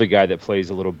 Another guy that plays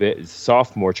a little bit is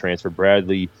sophomore transfer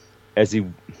Bradley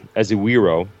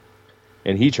Eziwiro,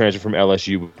 and he transferred from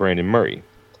LSU with Brandon Murray.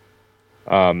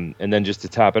 And then just to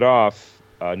top it off,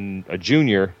 a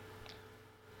junior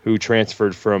who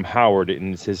transferred from Howard,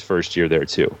 and it's his first year there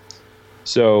too.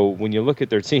 So when you look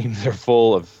at their team, they're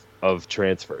full of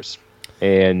transfers.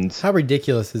 And how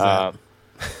ridiculous is that?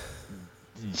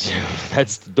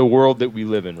 That's the world that we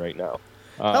live in right now.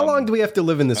 How long do we have to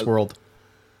live in this world?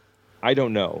 I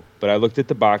don't know, but I looked at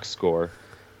the box score,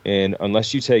 and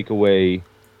unless you take away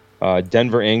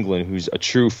Denver Anglin, who's a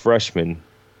true freshman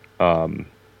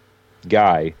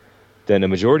guy, then a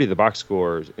majority of the box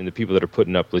scores and the people that are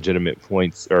putting up legitimate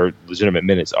points or legitimate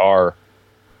minutes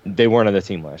they weren't on the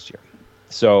team last year.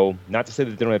 So not to say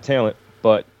that they don't have talent,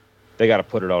 but they got to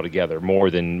put it all together more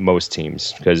than most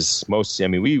teams, because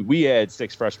we had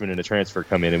 6 freshmen in a transfer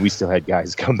come in, and we still had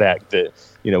guys come back that,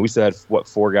 we still had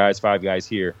 5 guys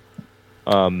here.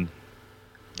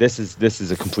 This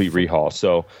is a complete rehaul.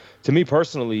 So to me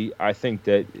personally, I think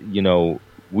that,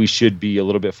 we should be a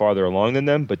little bit farther along than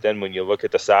them. But then when you look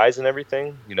at the size and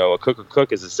everything, a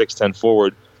Cook is a 6'10"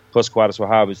 forward, plus Qadis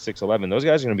Wahab is 6'11". Those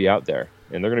guys are going to be out there,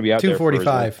 and they're going to be out 245.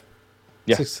 There.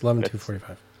 Yeah, 6'11",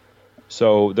 245.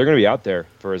 So they're going to be out there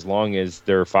for as long as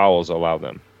their fouls allow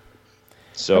them.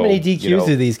 So how many DQs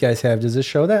do these guys have? Does this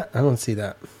show that? I don't see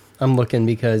that. I'm looking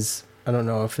because I don't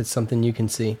know if it's something you can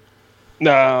see.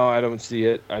 No, I don't see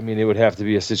it. I mean, it would have to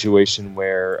be a situation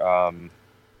where,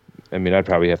 I'd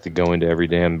probably have to go into every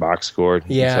damn box score.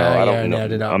 Yeah, so I don't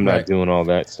know. I'm not doing all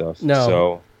that stuff.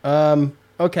 No. So,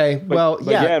 okay. But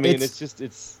yeah.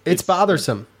 It's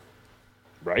bothersome.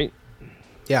 Right.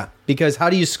 Yeah, because how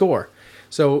do you score?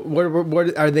 So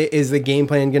what are they? Is the game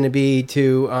plan going to be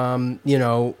to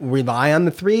rely on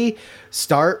the 3,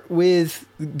 start with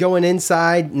going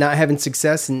inside, not having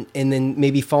success, and then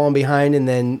maybe falling behind, and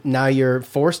then now you're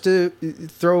forced to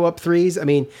throw up 3s? I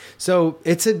mean, so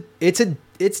it's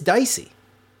dicey.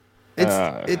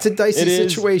 It's a dicey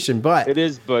situation, but it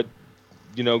is. But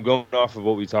going off of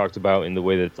what we talked about in the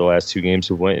way that the last 2 games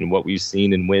have went and what we've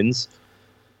seen in wins.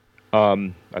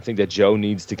 I think that Joe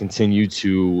needs to continue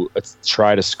to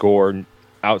try to score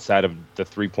outside of the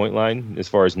 3-point line as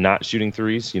far as not shooting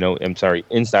 3s.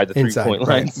 Inside the 3-point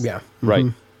lines. Right. Yeah. Right.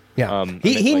 Mm-hmm.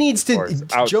 Yeah. He needs to.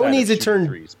 Joe needs to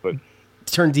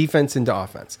turn defense into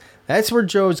offense. That's where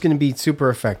Joe's going to be super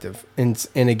effective in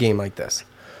a game like this.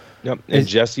 Yep. And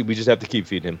Jesse, we just have to keep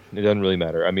feeding him. It doesn't really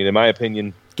matter. I mean, in my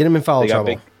opinion, get him in foul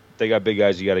trouble. they got big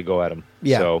guys, you got to go at them.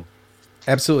 Yeah. So,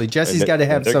 absolutely. Jesse's got to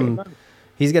have some.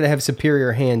 He's got to have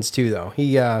superior hands too, though.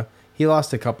 He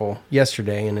lost a couple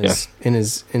yesterday in his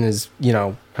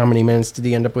how many minutes did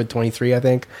he end up with? 23, I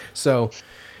think. So,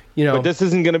 But this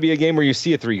isn't going to be a game where you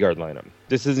see a 3-guard lineup.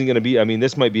 This isn't going to be. I mean,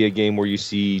 this might be a game where you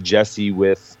see Jesse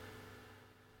with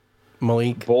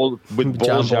Malik,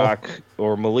 Boljack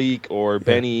or Malik or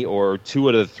Benny or 2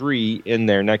 out of the 3 in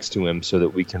there next to him, so that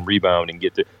we can rebound and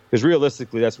get there. Because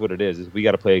realistically, that's what it is we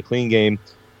got to play a clean game.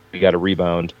 We got to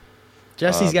rebound.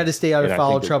 Jesse's got to stay out of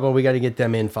foul trouble. We got to get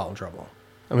them in foul trouble.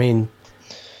 I mean,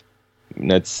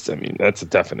 that's a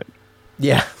definite.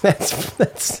 Yeah,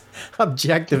 that's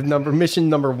mission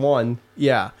number 1.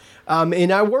 Yeah.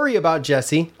 And I worry about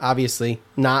Jesse, obviously,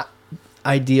 not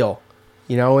ideal.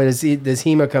 Does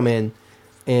Hema come in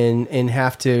and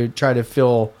have to try to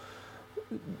fill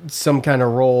some kind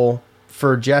of role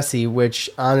for Jesse, which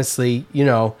honestly,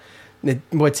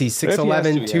 what's he,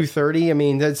 6'11", 230? I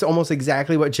mean, that's almost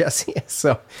exactly what Jesse is.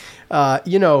 So,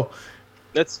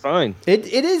 that's fine. It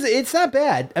is. It's not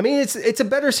bad. I mean, it's a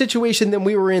better situation than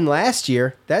we were in last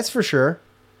year. That's for sure.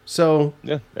 So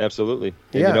yeah, absolutely.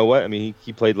 And you know what? I mean,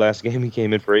 he played last game. He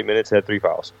came in for 8 minutes, had 3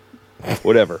 fouls.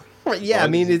 Whatever. Yeah, I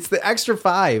mean, it's the extra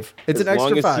 5. It's an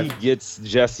extra 5. As long as he gets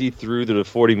Jesse through to the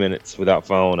 40 minutes without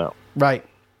fouling out. Right.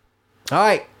 All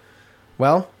right.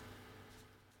 Well,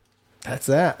 that's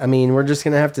that. I mean, we're just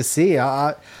gonna have to see.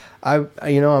 I'm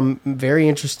very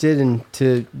interested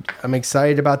I'm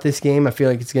excited about this game. I feel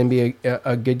like it's going to be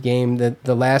a good game.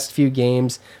 The last few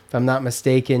games, if I'm not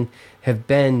mistaken, have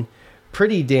been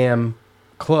pretty damn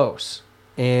close.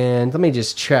 And let me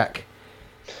just check.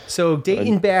 So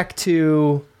dating back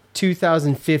to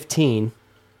 2015,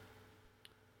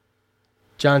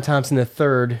 John Thompson III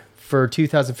for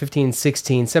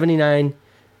 2015-16,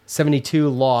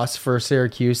 79-72 loss for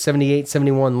Syracuse,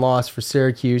 78-71 loss for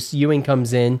Syracuse. Ewing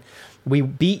comes in. We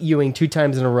beat Ewing 2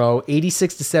 times in a row,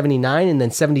 86-79 and then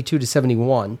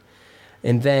 72-71.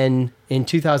 And then in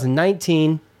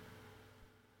 2019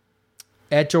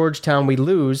 at Georgetown, we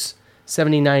lose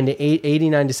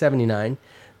 89-79.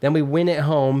 Then we win at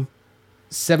home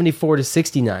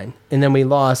 74-69. And then we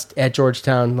lost at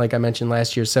Georgetown, like I mentioned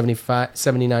last year,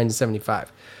 79-75.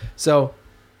 So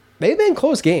they've been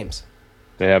close games.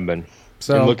 They have been.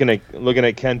 So and looking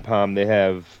at Ken Palm, they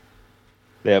have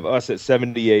us at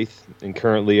 78th, and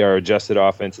currently our adjusted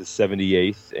offense is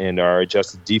 78th, and our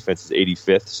adjusted defense is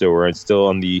 85th. So we're still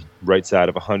on the right side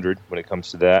of 100 when it comes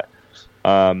to that.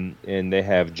 And they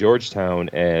have Georgetown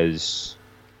as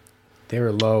they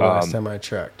were low last time I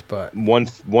checked, but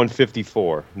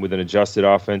 154 with an adjusted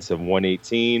offense of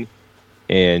 118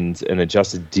 and an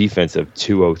adjusted defense of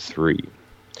 203.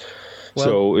 Well,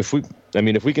 so if we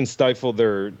can stifle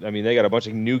they got a bunch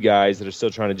of new guys that are still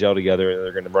trying to gel together, and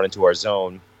they're going to run into our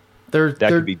zone.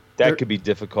 That could be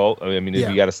difficult. I mean,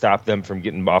 you got to stop them from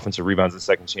getting offensive rebounds and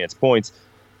second chance points.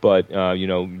 But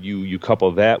you couple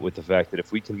that with the fact that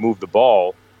if we can move the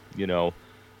ball,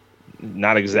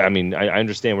 not exactly. I mean, I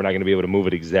understand we're not going to be able to move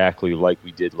it exactly like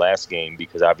we did last game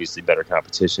because obviously better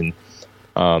competition.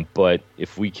 But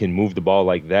if we can move the ball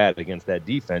like that against that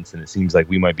defense, then it seems like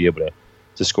we might be able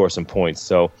to score some points.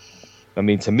 So, I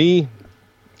mean, to me,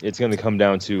 it's going to come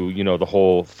down to, the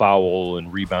whole foul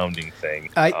and rebounding thing.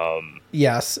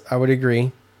 Yes, I would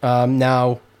agree.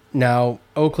 Now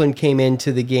Oakland came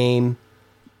into the game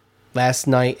last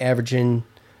night averaging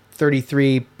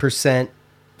 33%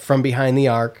 from behind the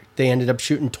arc. They ended up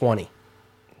shooting 20.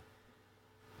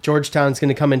 Georgetown's going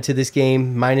to come into this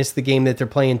game, minus the game that they're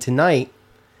playing tonight,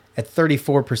 at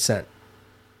 34%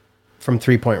 from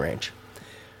three-point range.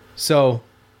 So,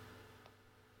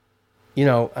 I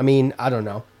don't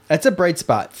know. That's a bright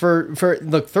spot.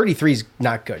 Look, 33 is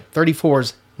not good. 34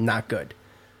 is not good.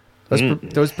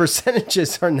 Those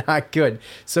percentages are not good.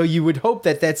 So you would hope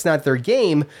that that's not their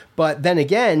game, but then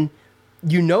again,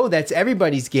 that's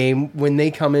everybody's game when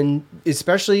they come in,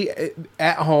 especially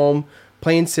at home,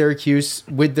 playing Syracuse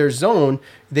with their zone.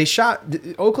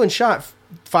 Oakland shot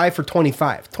 5 for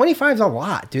 25. 25 is a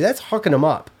lot, dude. That's hooking them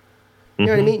up. You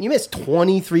know what I mean? You miss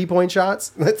 20 3-point shots.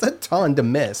 That's a ton to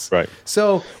miss. Right.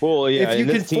 So if you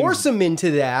can force them into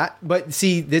that, but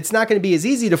see, it's not going to be as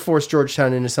easy to force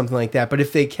Georgetown into something like that. But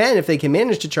if they can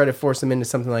manage to try to force them into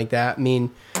something like that, I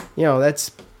mean, that's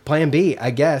plan B,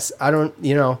 I guess.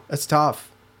 That's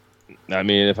tough. I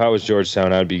mean, if I was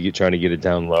Georgetown, I'd be trying to get it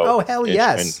down low. Oh, hell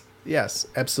yes. Yes,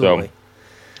 absolutely. So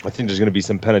I think there's going to be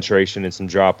some penetration and some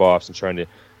drop-offs and trying to,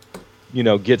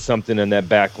 get something in that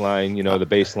back line, the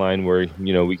baseline where,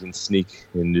 we can sneak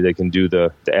and they can do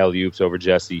the alley-oops over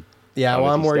Jesse. Yeah,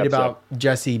 well, I'm worried about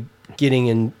Jesse getting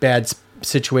in bad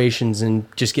situations and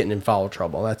just getting in foul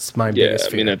trouble. That's my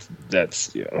biggest fear.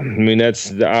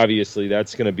 Obviously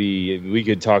that's going to be. We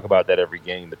could talk about that every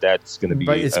game, but that's going to be.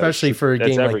 But especially for a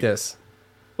game like this.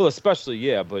 Well,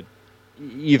 especially but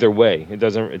either way, it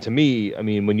doesn't. To me, I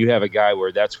mean, when you have a guy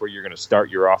where that's where you're going to start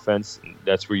your offense,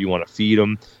 that's where you want to feed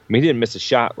him. I mean, he didn't miss a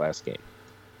shot last game.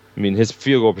 I mean, his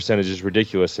field goal percentage is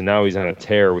ridiculous, and now he's on a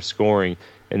tear with scoring,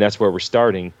 and that's where we're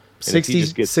starting.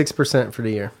 66% for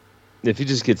the year. If he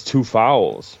just gets 2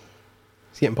 fouls,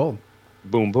 he's getting pulled.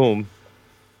 Boom, boom.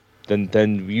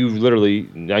 Then you literally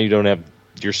now you don't have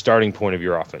your starting point of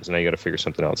your offense. Now you got to figure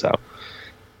something else out.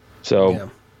 So, and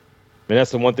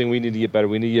that's the one thing we need to get better.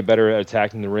 We need to get better at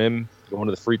attacking the rim, going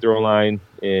to the free throw line,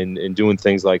 and doing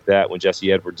things like that when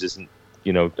Jesse Edwards isn't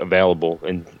available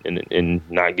and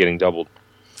not getting doubled.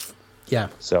 Yeah.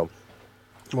 So,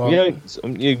 we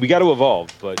got to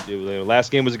evolve. But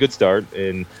last game was a good start,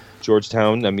 and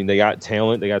Georgetown, I mean, they got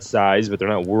talent, they got size, but they're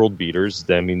not world beaters.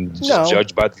 I mean,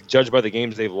 judged by the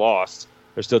games they've lost,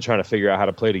 they're still trying to figure out how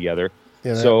to play together.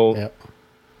 Yeah,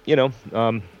 it'll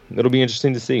be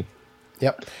interesting to see.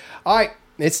 Yep. All right,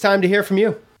 it's time to hear from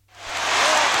you.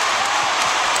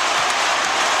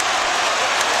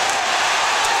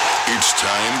 It's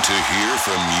time to hear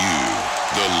from you,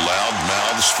 the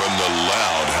loudmouths from the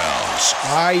Loud House.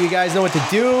 All right, you guys know what to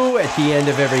do at the end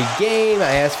of every game.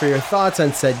 I ask for your thoughts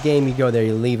on said game. You go there,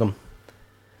 you leave them.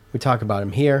 We talk about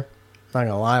them here. Not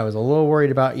gonna lie, I was a little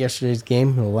worried about yesterday's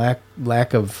game, the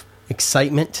lack of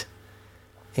excitement,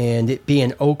 and it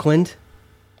being Oakland.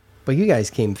 But you guys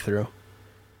came through.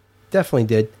 Definitely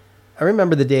did. I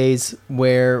remember the days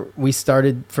where we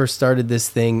first started this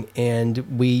thing, and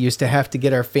we used to have to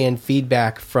get our fan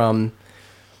feedback from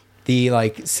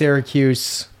the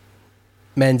Syracuse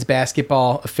men's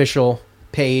basketball official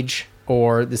page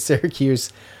or the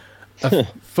Syracuse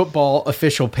football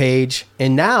official page,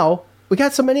 and now we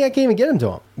got so many I can't even get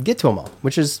to them all,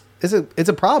 which is it's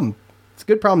a problem. It's a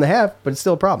good problem to have, but it's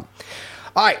still a problem.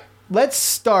 All right, let's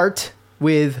start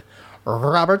with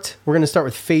Robert. We're going to start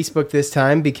with Facebook this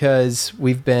time because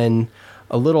we've been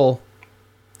a little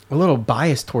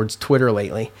biased towards Twitter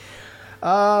lately.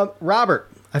 Robert,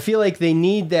 I feel like they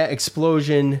need that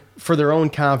explosion for their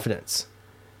own confidence.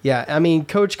 Yeah, I mean,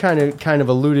 Coach kind of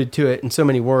alluded to it in so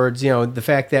many words. The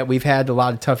fact that we've had a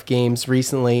lot of tough games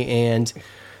recently, and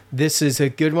this is a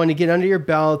good one to get under your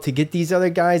belt, to get these other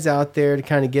guys out there, to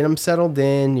kind of get them settled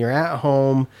in. You're at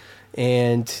home,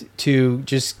 and to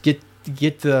just get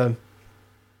the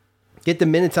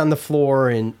minutes on the floor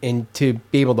and to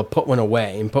be able to put one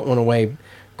away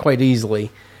quite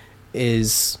easily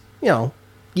is, you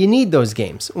need those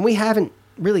games. And we haven't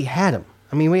really had them.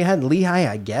 I mean, we had Lehigh,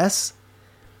 I guess,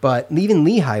 but even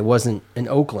Lehigh wasn't in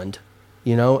Oakland.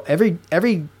 Every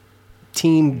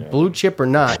team, blue chip or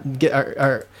not,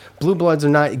 our blue bloods or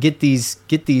not, get these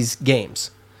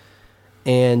games.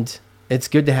 And it's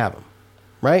good to have them,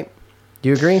 right? Do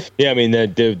you agree? Yeah, I mean,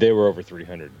 they were over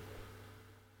 300.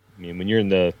 I mean, when you're in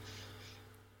the...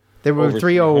 They were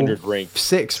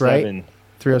 306, right?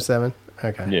 307?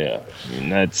 Okay. Yeah, I mean,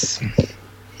 that's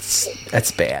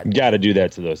bad. Got to do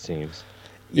that to those teams.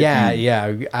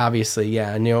 Yeah, obviously,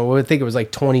 yeah. And, I think it was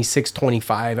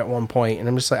 26-25 at one point, and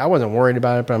I'm just I wasn't worried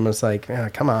about it, but I'm just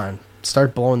come on,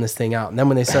 start blowing this thing out. And then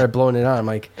when they started blowing it out, I'm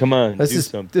like, come on, this is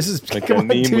something. Come on,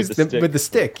 with the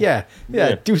stick. Yeah,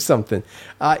 do something.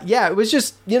 It was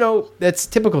just, that's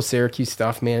typical Syracuse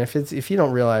stuff, man. If you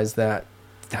don't realize that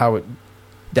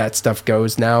that stuff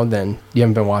goes now, then you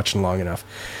haven't been watching long enough.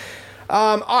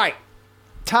 All right,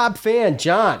 top fan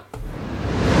John.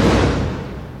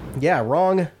 Yeah,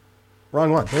 wrong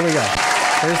one. Here we go.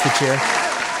 There's the chair.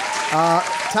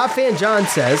 Top fan John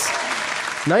says,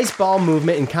 nice ball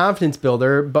movement and confidence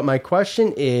builder, but my question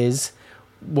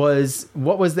what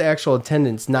was the actual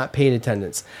attendance, not paid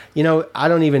attendance? I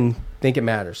don't even think it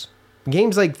matters.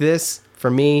 Games like this,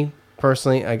 for me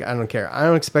personally, I don't care. I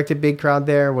don't expect a big crowd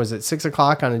there. Was it 6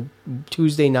 o'clock on a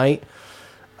Tuesday night?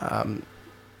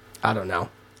 I don't know.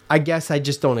 I guess I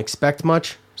just don't expect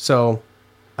much, so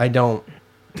I don't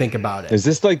think about it. Is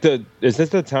this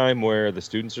the time where the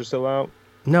students are still out?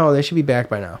 No, they should be back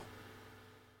by now.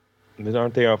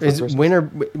 Aren't they off?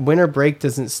 Winter break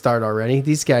doesn't start already?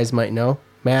 These guys might know.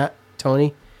 Matt,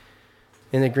 Tony,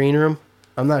 in the green room.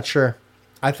 I'm not sure.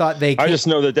 I just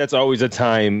know that's always a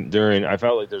time during. I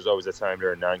felt like there's always a time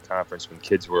during non-conference when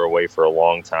kids were away for a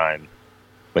long time,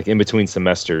 like in between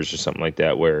semesters or something like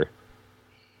that. Where,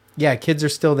 yeah, kids are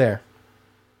still there.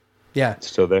 Yeah,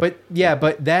 still there. But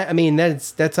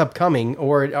that's upcoming,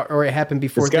 or it happened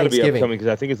before Thanksgiving. It's got to be upcoming because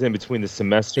I think it's in between the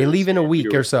semesters. They leave in a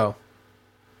week or so.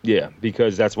 Yeah,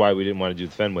 because that's why we didn't want to do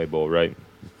the Fenway Bowl, right?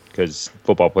 because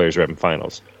football players are having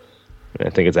finals. And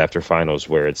I think it's after finals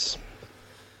where it's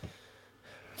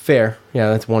fair. Yeah,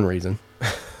 that's one reason.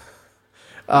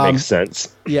 makes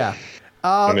sense. Yeah.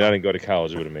 I mean, I didn't go to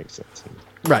college; it would have made sense.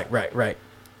 Right.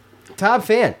 Top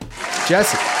fan,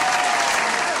 Jesse.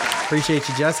 Appreciate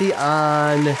you, Jesse,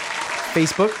 on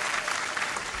Facebook.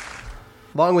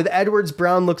 Along with Edwards,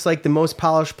 Brown looks like the most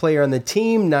polished player on the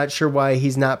team. Not sure why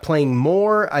he's not playing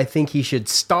more. I think he should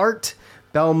start.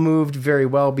 Bell moved very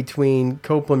well between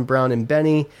Copeland, Brown, and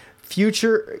Benny.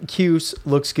 Future Cuse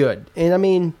looks good. And I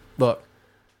mean, look,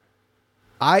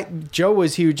 Joe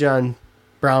was huge on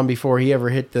Brown before he ever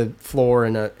hit the floor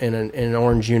in an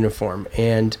orange uniform.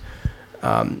 And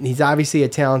he's obviously a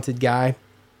talented guy.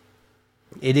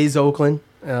 It is Oakland.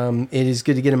 It is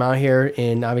good to get him out here,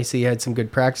 and obviously he had some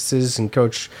good practices, and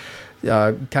Coach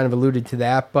kind of alluded to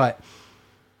that. But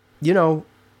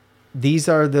these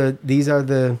are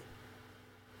the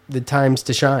times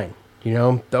to shine.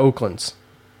 The Oaklands.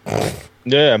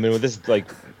 Yeah, I mean, with this,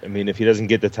 if he doesn't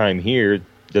get the time here,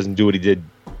 doesn't do what he did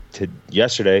to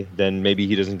yesterday, then maybe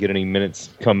he doesn't get any minutes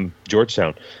come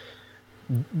Georgetown.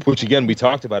 Which again, we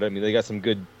talked about it. I mean, they got some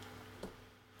good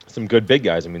big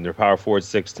guys. I mean, their power forward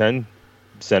 6'10".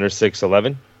 Center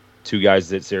 6'11", two guys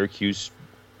that Syracuse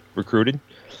recruited.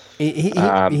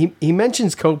 He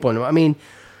mentions Copeland. I mean,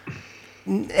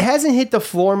 hasn't hit the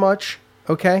floor much.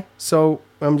 Okay, so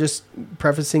I'm just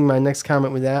prefacing my next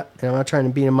comment with that, and I'm not trying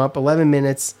to beat him up. 11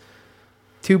 minutes,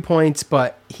 2 points,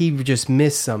 but he just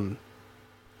missed some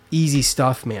easy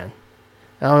stuff, man.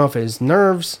 I don't know if it's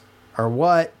nerves or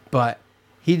what, but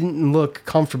he didn't look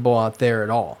comfortable out there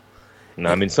at all. No,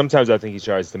 I mean, sometimes I think he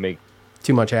tries to make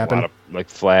too much happen. A lot of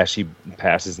flashy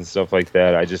passes and stuff like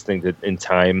that. I just think that in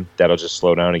time that'll just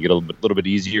slow down and get a little bit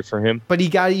easier for him. But you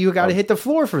got to hit the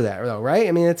floor for that, though, right?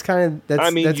 I mean, that's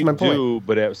my point.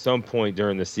 But at some point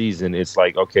during the season, it's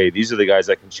like, okay, these are the guys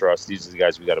I can trust. These are the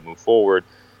guys we got to move forward.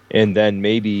 And then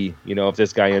maybe if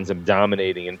this guy ends up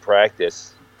dominating in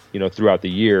practice, throughout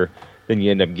the year, then you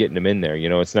end up getting him in there.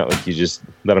 It's not like you just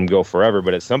let him go forever.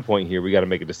 But at some point here, we got to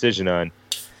make a decision on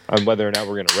whether or not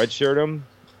we're going to redshirt him,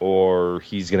 or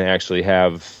he's going to actually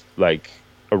have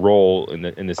a role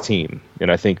in this team.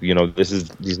 And I think this is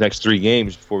these next 3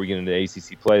 games before we get into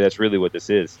ACC play. That's really what this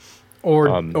is.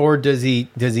 Or does he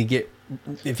get,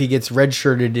 if he gets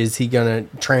redshirted, is he going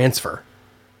to transfer?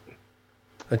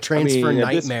 A transfer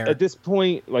nightmare. At this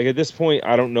point,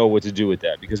 I don't know what to do with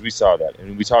that, because we saw that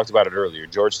and we talked about it earlier.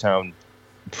 Georgetown,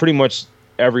 pretty much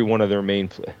every one of their main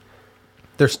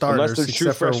their starters, unless their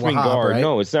true freshman Wahab, guard. right?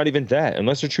 No, it's not even that.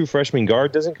 Unless their true freshman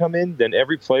guard doesn't come in, then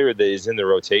every player that is in the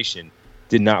rotation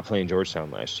did not play in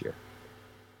Georgetown last year.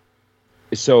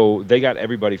 So they got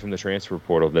everybody from the transfer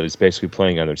portal that is basically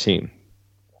playing on their team.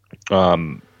 I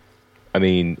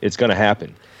mean, it's going to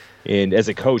happen. And as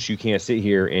a coach, you can't sit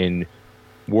here and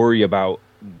worry about,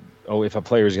 if a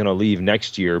player is going to leave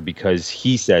next year because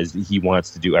he says that he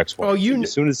wants to do X, Y.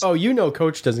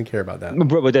 Coach doesn't care about that.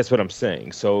 But that's what I'm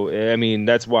saying. So, I mean,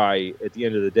 that's why at the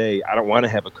end of the day, I don't want to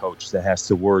have a coach that has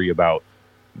to worry about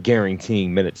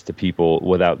guaranteeing minutes to people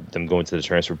without them going to the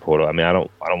transfer portal. I mean, I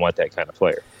don't want that kind of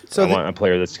player. So I want a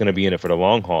player that's going to be in it for the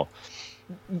long haul.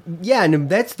 Yeah, and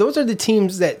those are the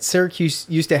teams that Syracuse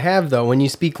used to have, though. When you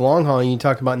speak long haul and you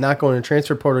talk about not going to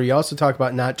transfer portal, you also talk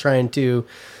about not trying to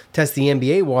test the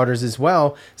NBA waters as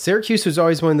well. Syracuse was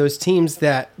always one of those teams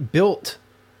that built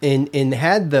and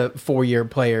had the 4-year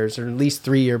players, or at least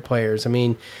 3-year players. I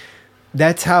mean,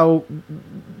 that's how,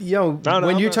 when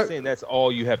I'm you're not saying that's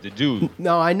all you have to do.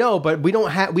 No, I know, but we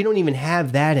don't even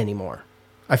have that anymore.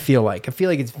 I feel like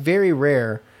it's very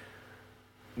rare.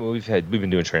 Well, we've been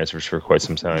doing transfers for quite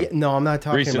some time. Yeah, no, I'm not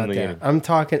talking recently, about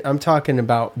that. I'm talking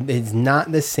about, it's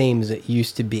not the same as it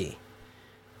used to be.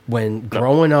 When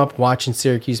growing up watching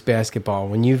Syracuse basketball,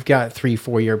 when you've got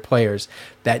 3-4-year players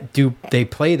that they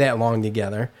play that long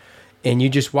together, and you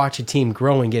just watch a team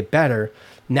grow and get better.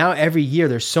 Now every year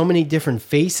there's so many different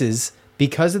faces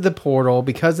because of the portal,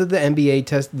 because of the NBA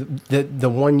test, the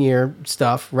 1-year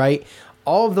stuff, right?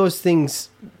 All of those things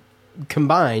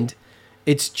combined,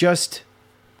 it's just.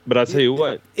 But I'll tell you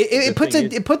what,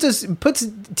 it puts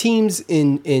teams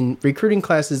in recruiting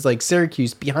classes like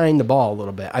Syracuse behind the ball a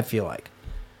little bit. I feel like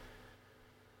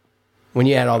when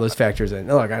you add all those factors in.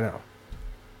 Look, I know.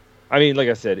 I mean, like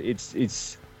I said,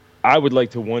 it's. I would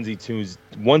like to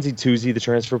onesie-twosie the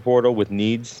transfer portal with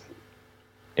needs,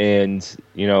 and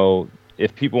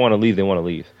if people want to leave, they want to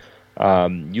leave.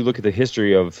 You look at the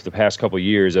history of the past couple of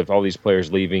years of all these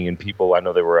players leaving, and people, I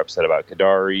know they were upset about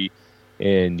Kadari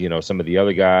and some of the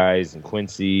other guys and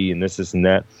Quincy and this and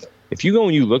that. If you go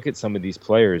and you look at some of these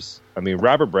players, I mean,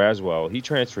 Robert Braswell, he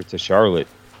transferred to Charlotte,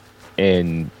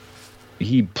 and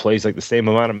he plays like the same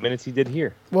amount of minutes he did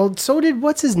here. Well, so did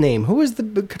what's his name? Who was the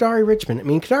Kadari Richmond? I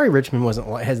mean, Kadari Richmond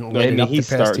hasn't lit it up the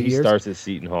past 2 years. He starts at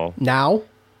Seton Hall now.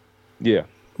 Yeah.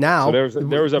 Now so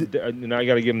there was and I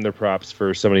got to give him their props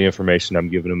for some of the information I'm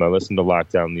giving him. I listened to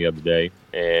Lockdown the other day,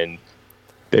 and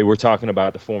they were talking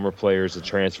about the former players, the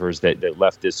transfers that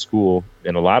left this school,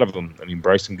 and a lot of them. I mean,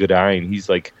 Bryson Goodine, he's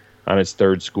like on his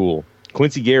third school.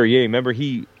 Quincy Guerrier, remember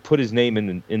he put his name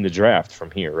in the draft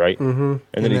from here, right? Mm-hmm.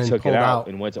 And then he took it out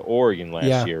and went to Oregon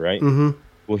last year, right? Mm-hmm.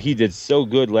 Well, he did so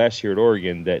good last year at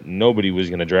Oregon that nobody was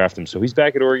going to draft him, so he's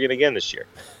back at Oregon again this year.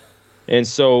 And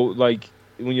so, like,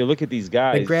 when you look at these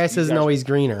guys, the grass isn't always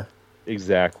greener.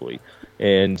 Exactly.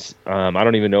 And I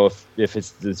don't even know if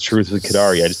it's the truth with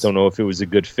Kadari. I just don't know if it was a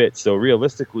good fit. So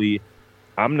realistically,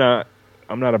 I'm not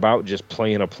about just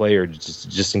playing a player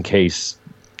just in case,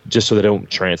 just so they don't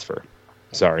transfer.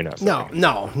 Sorry, not.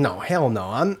 No, hell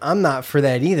no. I'm not for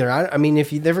that either. I mean,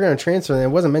 if they're going to transfer, then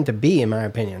it wasn't meant to be, in my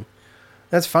opinion.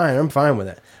 That's fine. I'm fine with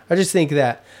it. I just think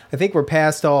we're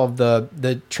past all of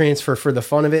the transfer for the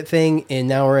fun of it thing, and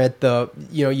now we're at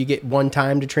you get one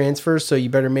time to transfer, so you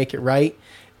better make it right,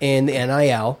 and the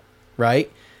NIL, right,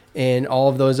 and all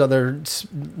of those other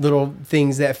little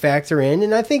things that factor in.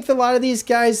 And I think a lot of these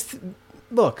guys,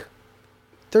 look,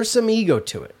 there's some ego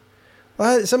to it.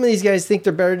 Some of these guys think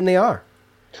they're better than they are.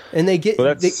 And they get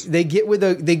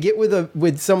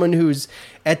with someone who's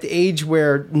at the age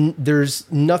where there's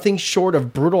nothing short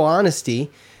of brutal honesty,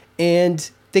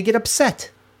 and they get upset.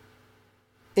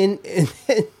 And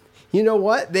you know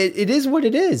what? It is what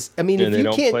it is. I mean, and if they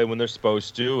you can't play when they're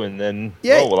supposed to, and then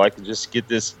I can just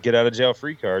get out of jail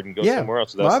free card and go somewhere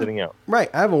else without sitting out. Right.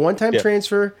 I have a one-time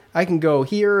transfer. I can go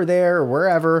here or there or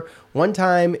wherever one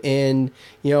time, and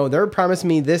they're promising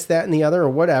me this, that, and the other or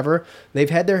whatever. They've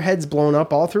had their heads blown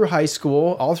up all through high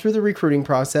school, all through the recruiting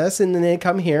process, and then they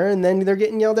come here, and then they're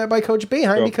getting yelled at by Coach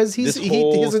Boeheim because he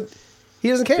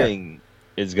doesn't care. Thing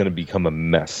is going to become a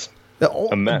mess.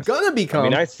 A mess. Gonna become. I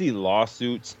mean, I see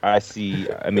lawsuits.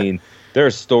 There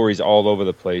are stories all over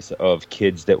the place of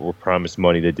kids that were promised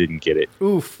money that didn't get it.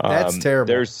 Oof, that's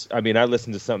terrible. I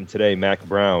listened to something today. Mac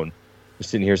Brown was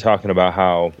sitting here talking about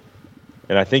how,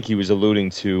 and I think he was alluding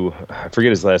to, I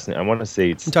forget his last name. I want to say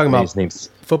it's talking about his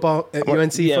name's football at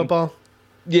UNC football.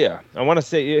 Yeah, I want to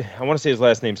say his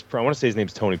last name's. I want to say his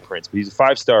name's Tony Prince, but he's a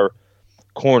 5-star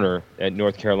corner at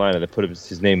North Carolina that put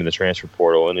his name in the transfer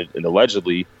portal, and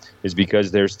allegedly is because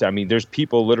there's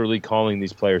people literally calling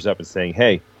these players up and saying,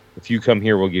 hey, if you come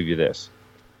here, we'll give you this.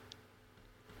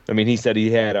 I mean, he said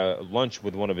he had a lunch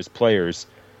with one of his players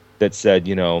that said,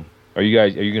 are you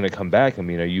going to come back? I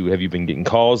mean, have you been getting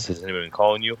calls? Has anyone been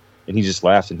calling you? And he just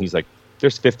laughed and he's like,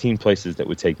 there's 15 places that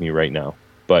would take me right now,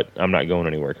 but I'm not going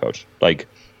anywhere, coach. Like,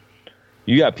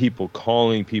 you got people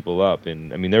calling people up.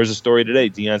 And I mean, there was a story today.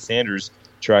 Deion Sanders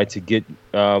tried to get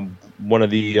one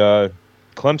of the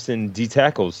Clemson D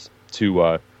tackles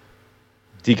to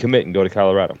decommit and go to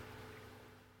Colorado.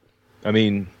 I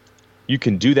mean, you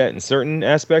can do that in certain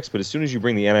aspects, but as soon as you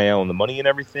bring the NIL and the money and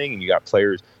everything, and you got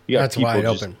players, that's people wide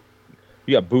open.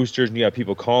 You got boosters, and you got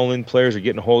people calling players or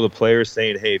getting a hold of players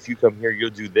saying, "Hey, if you come here, you'll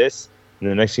do this." And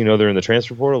the next thing you know, they're in the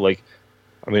transfer portal. Like,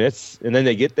 I mean, and then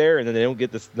they get there, and then they don't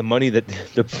get the money that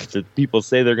the people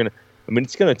say they're gonna. I mean,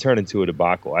 it's going to turn into a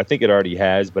debacle. I think it already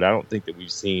has, but I don't think that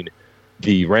we've seen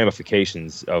the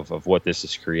ramifications of what this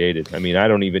has created. I mean, I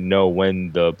don't even know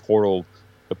when the portal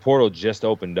just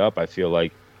opened up, I feel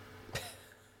like,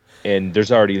 and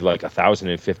there's already like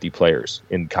 1,050 players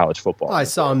in college football. Oh, I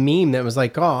saw a meme that was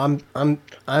like, "Oh,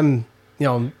 I'm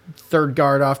third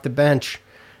guard off the bench,"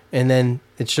 and then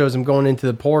it shows them going into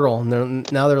the portal, and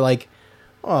they're like,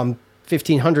 "Oh, I'm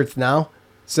 1,500th now."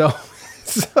 So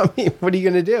I mean, what are you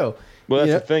going to do? Well,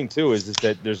 that's the thing too, is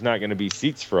that there's not going to be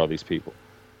seats for all these people.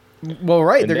 Well,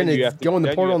 right, they're going to go in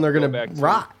the portal and they're going to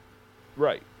rot.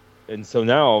 Right. And so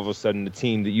now all of a sudden the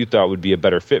team that you thought would be a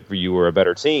better fit for you or a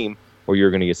better team, or you're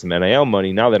going to get some NIL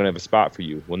money, now they don't have a spot for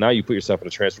you. Well, now you put yourself in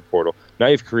a transfer portal. Now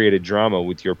you've created drama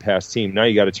with your past team. Now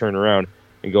you got to turn around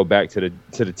and go back to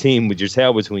the team with your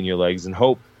tail between your legs and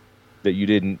hope that you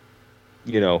didn't,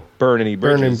 burn any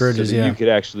bridges so that you could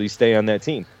actually stay on that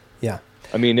team. Yeah.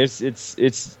 I mean, it's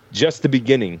just the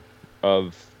beginning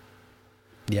of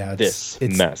this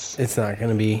mess. It's not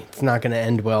going to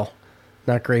end well.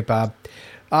 Not great, Bob.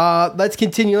 Let's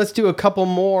continue. Let's do a couple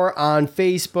more on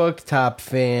Facebook. Top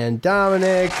fan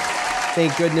Dominic.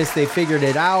 Thank goodness they figured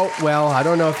it out. Well, I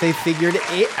don't know if they figured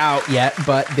it out yet,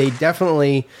 but they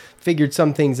definitely figured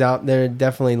some things out. They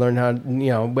definitely learned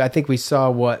how, I think we saw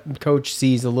what Coach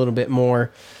sees a little bit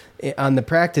more on the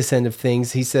practice end of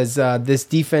things. He says this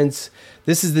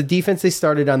is the defense they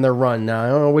started on their run. Now, I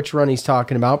don't know which run he's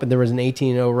talking about, but there was an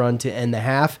 18-0 run to end the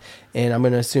half, and I'm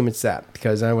going to assume it's that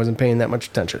because I wasn't paying that much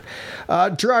attention.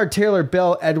 Gerard, Taylor,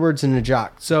 Bell, Edwards, and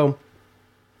Najak. So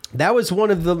that was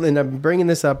one of the, and I'm bringing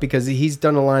this up because he's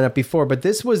done a lineup before, but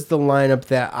this was the lineup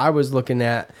that I was looking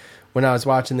at when I was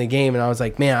watching the game, and I was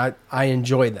like, man, I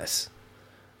enjoy this.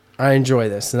 I enjoy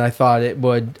this, and I thought it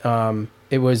would.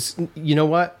 It was, you know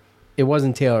what? It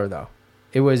wasn't Taylor though.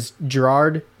 It was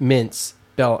Gerard, Mintz,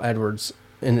 Bell, Edwards,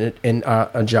 and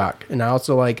a Jock. And I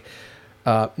also like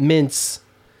Mintz,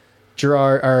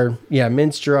 Gerard,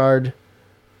 Mintz, Gerard,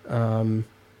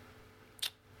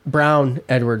 Brown,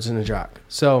 Edwards, and a Jock.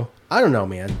 So I don't know,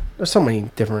 man. There's so many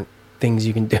different things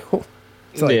you can do.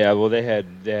 Like, yeah, well, they had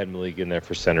Malik in there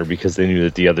for center because they knew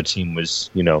that the other team was,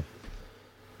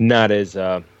 not as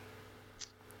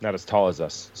tall as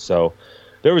us. So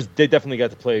they definitely got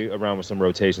to play around with some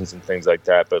rotations and things like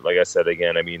that. But like I said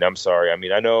again, I mean, I'm sorry. I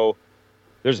mean, I know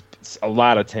there's a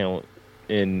lot of talent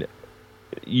in.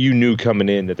 You knew coming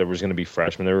in that there was going to be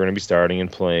freshmen that were going to be starting and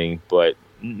playing, but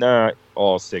not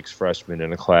all 6 freshmen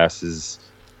in a class is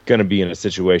going to be in a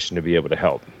situation to be able to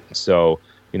help. So,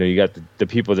 you got the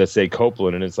people that say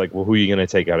Copeland, and it's like, well, who are you going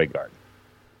to take out of guard?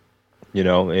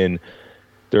 And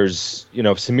there's,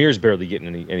 Samir's barely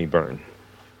getting any burn.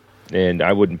 And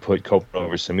I wouldn't put Copeland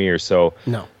over Samir. So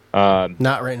no,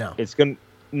 not right now.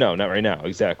 No, not right now.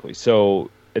 Exactly. So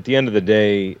at the end of the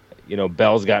day,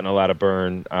 Bell's gotten a lot of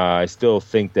burn. I still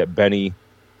think that Benny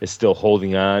is still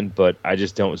holding on, but I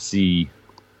just don't see.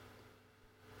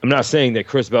 I'm not saying that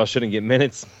Chris Bell shouldn't get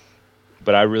minutes,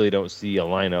 but I really don't see a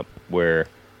lineup where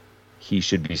he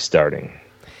should be starting.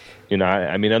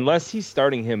 I mean, unless he's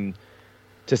starting him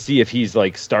to see if he's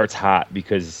starts hot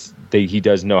because he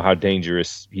does know how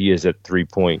dangerous he is at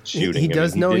 3-point shooting. He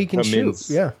does know he can shoot.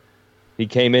 Yeah. He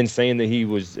came in saying that he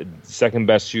was second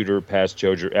best shooter past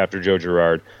after Joe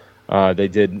Girard. They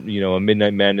did, a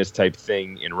Midnight Madness type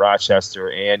thing in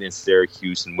Rochester and in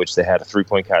Syracuse, in which they had a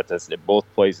 3-point contest at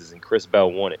both places, and Chris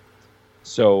Bell won it.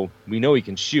 So we know he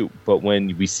can shoot, but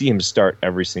when we see him start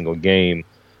every single game,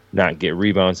 not get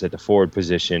rebounds at the forward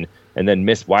position, and then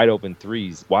miss wide open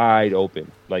threes,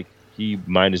 like he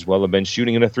might as well have been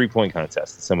shooting in a 3-point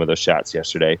contest, some of those shots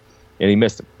yesterday, and he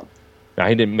missed them. Now,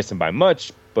 he didn't miss them by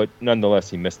much, but nonetheless,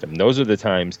 he missed them. Those are the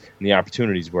times and the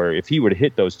opportunities where if he were to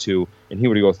hit those 2 and he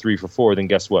were to go 3 for 4, then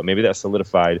guess what? Maybe that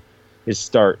solidified his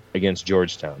start against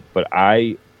Georgetown. But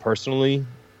I personally,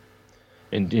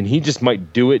 and he just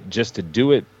might do it just to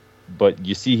do it, but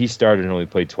you see he started and only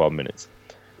played 12 minutes.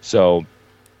 So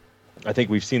I think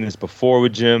we've seen this before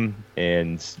with Jim,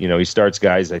 and, he starts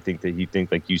guys, I think that he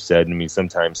thinks, like you said, I mean,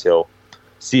 sometimes he'll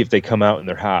see if they come out and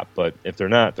they're hot, but if they're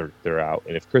not, they're out.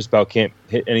 And if Chris Bell can't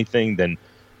hit anything, then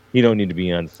he don't need to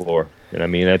be on the floor. And I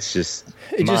mean, that's just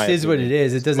it. Just is what it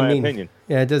is. It doesn't mean opinion.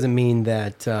 Yeah, it doesn't mean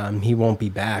that he won't be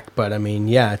back. But I mean,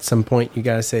 yeah, at some point you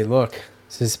got to say, look,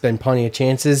 there's been plenty of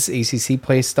chances. ACC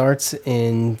play starts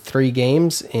in 3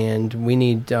 games, and we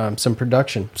need some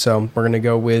production. So we're gonna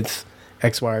go with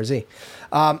X, Y, or Z.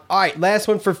 All right, last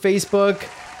one for Facebook.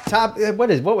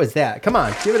 What was that? Come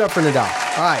on, give it up for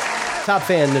Nadal. All right. Top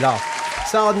fan, Nadal.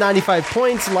 Solid 95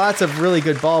 points. Lots of really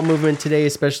good ball movement today,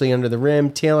 especially under the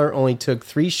rim. Taylor only took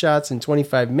 3 shots in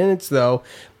 25 minutes, though.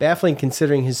 Baffling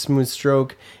considering his smooth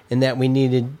stroke and that we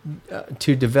needed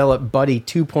to develop Buddy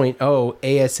 2.0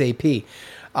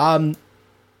 ASAP.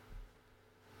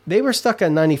 They were stuck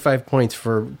on 95 points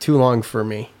for too long for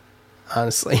me,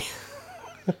 honestly.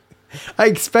 I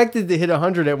expected to hit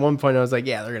 100 at one point. I was like,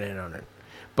 yeah, they're going to hit 100.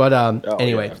 But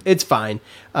anyway, yeah. It's fine.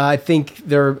 I think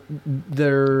they're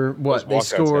what they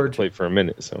scored. Played for a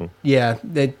minute, so yeah,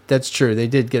 that's true. They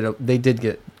did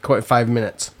get quite 5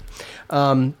 minutes.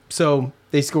 So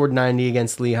they scored 90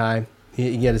 against Lehigh.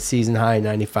 You get a season high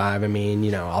 95. I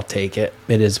mean, I'll take it.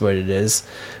 It is what it is.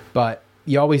 But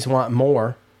you always want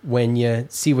more when you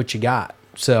see what you got.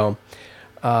 So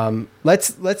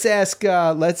let's ask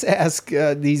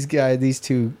these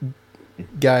 2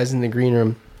 guys in the green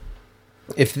room.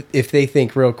 If they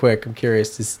think, real quick, I'm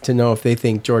curious to know if they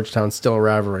think Georgetown's still a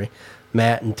rivalry.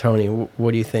 Matt and Tony,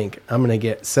 what do you think? I'm going to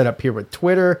get set up here with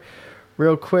Twitter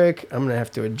real quick. I'm going to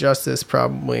have to adjust this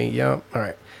probably. Yep. All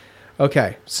right.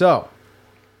 Okay. So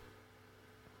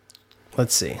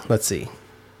let's see.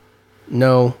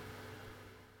 No,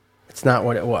 it's not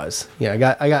what it was.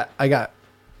 Yeah, I got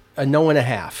a no and a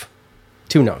half.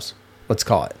 2 no's. Let's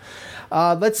call it.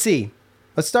 Let's see.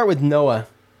 Let's start with Noah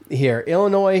here.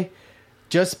 Illinois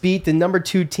just beat the number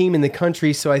 2 team in the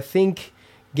country, so I think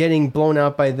getting blown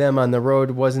out by them on the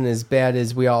road wasn't as bad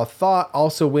as we all thought.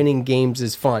 Also, winning games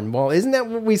is fun. Well, isn't that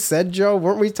what we said, Joe?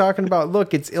 Weren't we talking about,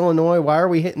 look, it's Illinois. Why are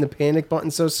we hitting the panic button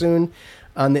so soon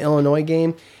on the Illinois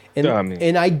game?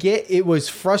 And I get it was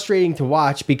frustrating to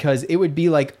watch because it would be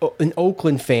like an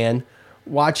Oakland fan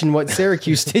watching what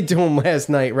Syracuse did to him last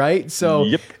night, right? So,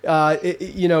 with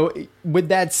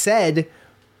that said,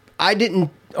 it didn't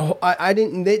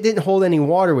hold any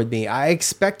water with me. I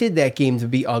expected that game to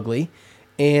be ugly.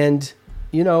 And,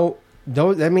 it was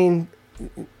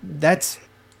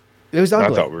ugly.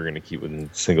 I thought we were going to keep within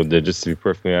single digits, to be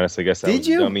perfectly honest. I guess that was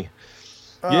a dummy.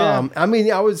 Yeah.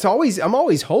 I'm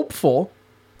always hopeful.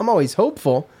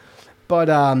 But,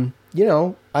 I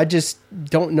just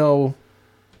don't know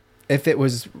if it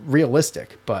was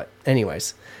realistic. But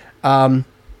anyways, there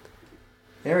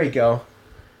we go.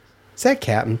 Is that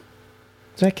Captain?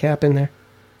 Is that Cap in there?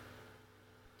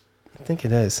 I think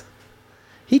it is.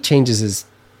 He changes his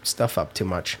stuff up too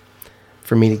much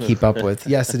for me to keep up with.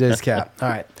 Yes, it is Cap. All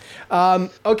right.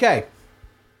 Okay.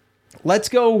 Let's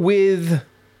go with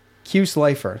Cuse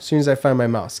Lifer. As soon as I find my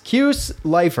mouse. Cuse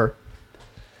Lifer.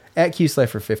 At Cuse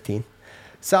Lifer 15.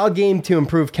 Solid game to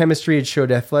improve chemistry. It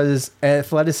showed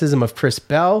athleticism of Chris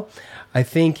Bell. I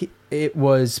think it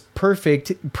was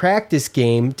perfect practice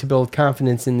game to build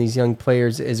confidence in these young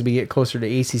players as we get closer to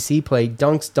ACC play.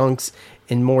 Dunks,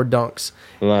 and more dunks.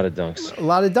 A lot of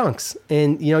dunks.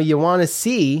 And, you want to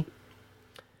see...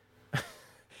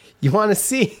 You want to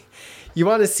see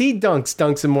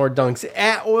dunks and more dunks.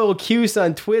 At Oil Cuse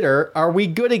on Twitter, are we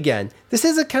good again? This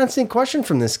is a constant question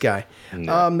from this guy.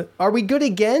 No. Are we good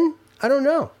again? I don't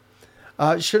know.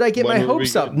 Should I get my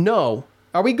hopes up? No.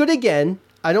 Are we good again?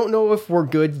 I don't know if we're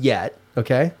good yet.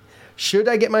 Okay. Should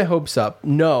I get my hopes up?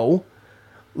 No.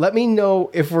 Let me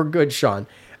know if we're good, Sean.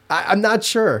 I'm not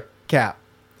sure, Cap.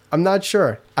 I'm not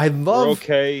sure. We're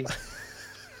okay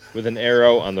with an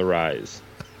arrow on the rise.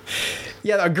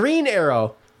 Yeah, a green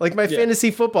arrow. Like my fantasy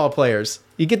football players.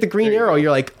 You get the green arrow,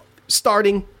 you're like,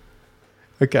 starting.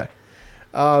 Okay.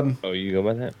 You go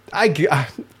by that?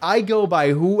 I go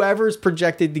by whoever's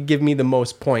projected to give me the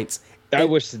most points. I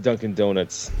wish the Dunkin'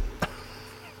 Donuts.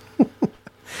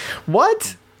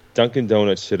 What? Dunkin'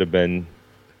 Donuts should have been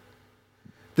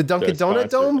the Dunkin' Donut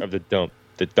Dome? Of the Dome.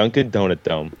 The Dunkin' Donut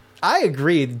Dome. I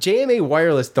agree. The JMA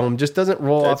Wireless Dome just doesn't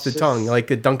roll off the tongue like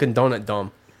the Dunkin' Donut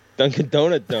Dome. Dunkin'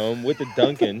 Donut Dome with the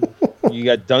Dunkin'. You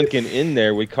got Dunkin' in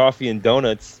there with coffee and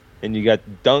donuts, and you got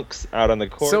dunks out on the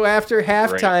court. So after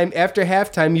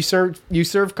halftime, you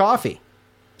serve coffee,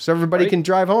 so everybody can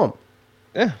drive home.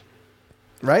 Yeah,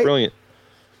 right. Brilliant,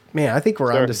 man. I think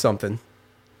we're onto something.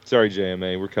 Sorry,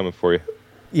 JMA, we're coming for you.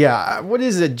 Yeah, what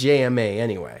is a JMA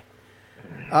anyway?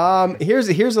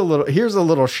 Here's a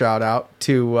little shout out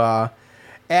to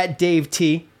at Dave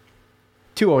T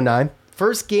 209.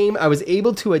 First game I was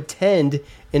able to attend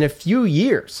in a few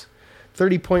years.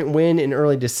 30-point win in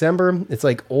early December. It's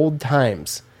like old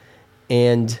times.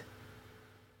 And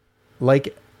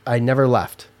like I never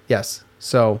left. Yes.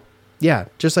 So, yeah,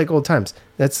 just like old times.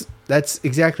 That's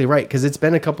exactly right, because it's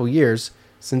been a couple years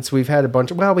since we've had a bunch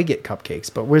of... Well, we get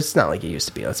cupcakes, but it's not like it used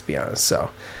to be, let's be honest.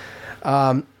 So,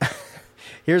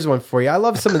 here's one for you. I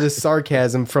love some of this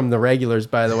sarcasm from the regulars,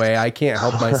 by the way. I can't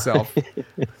help myself.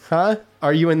 Huh?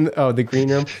 Are you in the green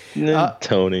room?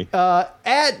 Tony.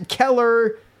 At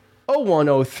Keller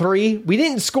 0103, we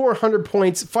didn't score 100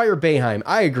 points. Fire Boeheim.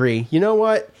 I agree. You know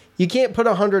what? You can't put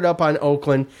 100 up on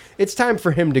Oakland. It's time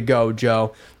for him to go,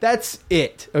 Joe. That's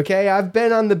it. Okay? I've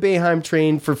been on the Boeheim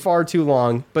train for far too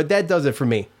long, but that does it for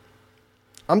me.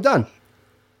 I'm done.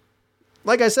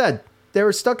 Like I said, they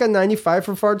were stuck on 95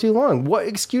 for far too long. What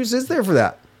excuse is there for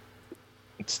that?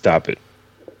 Stop it.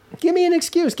 Give me an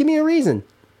excuse. Give me a reason.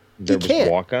 There was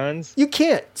walk-ons? You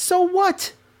can't. So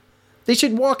what? They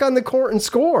should walk on the court and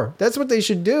score. That's what they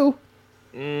should do.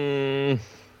 I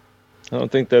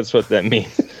don't think that's what that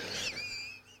means.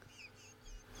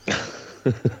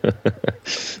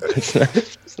 It's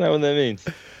not what that means.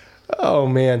 Oh,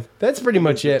 man. That's pretty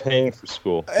much it. Paying for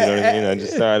school. You know what I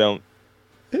mean? I don't...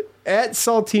 At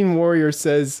Saltine Warrior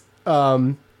says,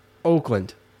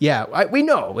 Oakland. Yeah, we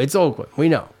know. It's Oakland. We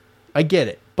know. I get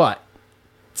it. But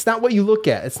it's not what you look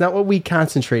at. It's not what we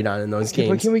concentrate on in those games.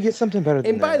 But can we get something better than that?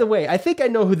 And by the way, I think I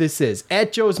know who this is.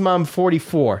 At Joe's Mom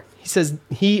 44. He says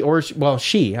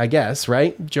she, I guess,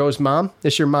 right? Joe's mom?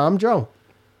 Is your mom, Joe?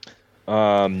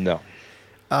 No.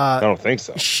 I don't think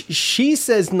so. She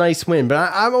says nice win,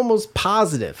 but I'm almost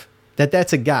positive that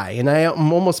that's a guy. And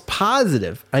I'm almost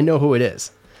positive I know who it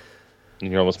is.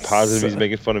 And you're almost positive he's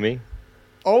making fun of me?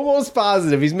 Almost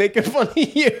positive he's making fun of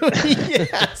you.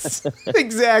 Yes,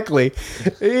 exactly.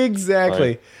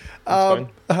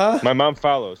 My mom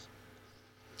follows.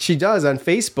 She does on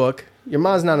Facebook. Your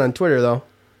mom's not on Twitter, though.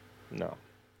 No.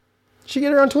 She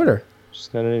get her on Twitter.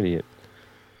 She's not an idiot.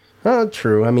 Oh,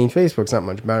 true. I mean, Facebook's not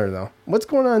much better, though. What's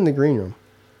going on in the green room?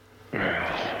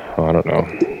 Oh, I don't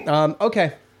know.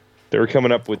 Okay. They were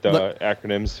coming up with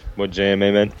acronyms, what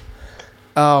JMA meant.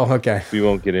 Oh, okay. We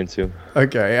won't get into.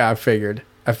 Okay, yeah, I figured.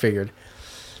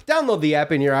 Download the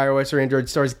app in your iOS or Android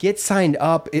stores. Get signed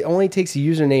up. It only takes a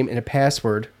username and a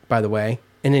password, by the way,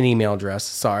 and an email address.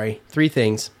 Sorry. 3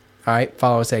 things. All right,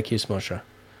 follow us at QSMosha.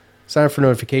 Sign up for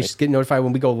notifications. Get notified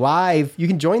when we go live. You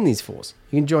can join these fools.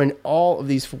 You can join all of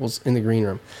these fools in the green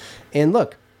room. And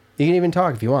look, you can even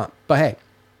talk if you want. But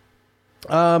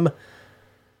hey.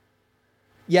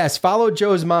 Yes, follow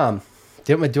Joe's mom.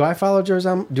 Do I follow Joe's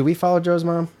mom? Do we follow Joe's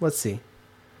mom? Let's see.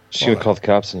 She's going to call the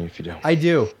cops on you if you don't. I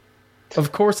do.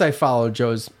 Of course I follow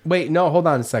Joe's... Wait, no, hold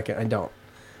on a second. I don't.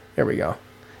 There we go.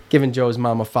 Giving Joe's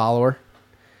mom a follower.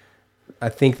 I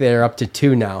think they're up to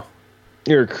 2 now.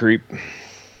 You're a creep.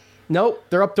 Nope,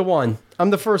 they're up to 1. I'm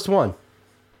the first one.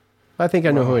 I think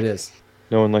I know who it is.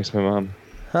 No one likes my mom.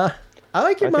 Huh? I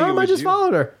like your mom. I just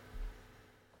followed her.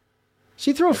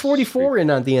 She threw a 44 in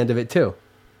at the end of it, too.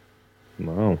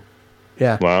 Wow.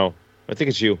 Yeah. Wow. I think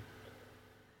it's you.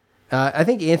 I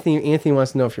think Anthony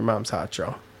wants to know if your mom's hot,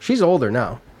 Joe. She's older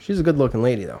now. She's a good-looking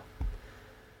lady, though.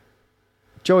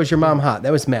 Joe, is your mom hot?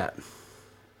 That was Matt.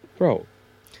 Bro.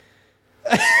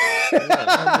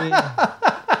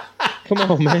 Come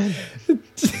on, man.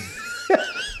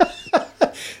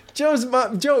 Joe's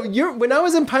mom. Joe, when I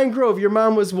was in Pine Grove, your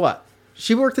mom was what?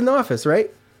 She worked in the office,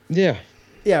 right? Yeah.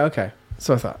 Yeah, okay.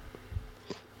 So I thought.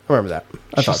 I remember that.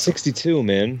 I thought 62,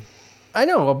 man. I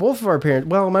know. Well, both of our parents.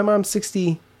 Well, my mom's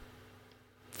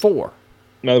 64.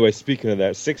 By the way, speaking of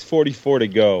that, 6:44 to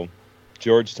go.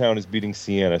 Georgetown is beating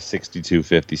Siena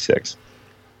 62-56.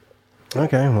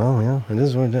 Okay, well, yeah, it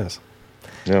is what it is.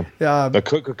 Yeah. But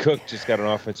Cook just got an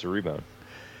offensive rebound.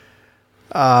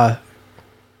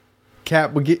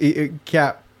 Cap,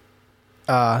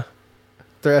 they're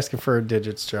asking for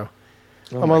digits, Joe.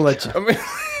 I'm gonna let you. I'm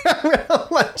gonna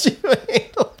let you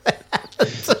handle that.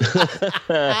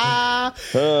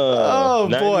 Oh boy!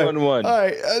 911. All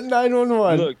right,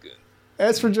 911. Look.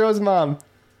 As for Joe's mom,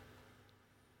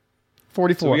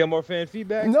 44. So we got more fan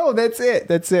feedback? No, that's it.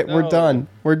 No. We're done.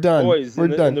 Boys, We're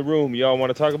done. In the room, y'all want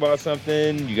to talk about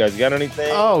something? You guys got anything?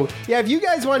 Oh, yeah, if you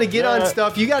guys want to get on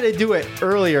stuff, you got to do it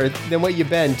earlier than what you've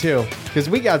been, too, because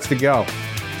we got to go.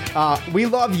 We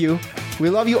love you. We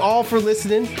love you all for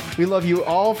listening. We love you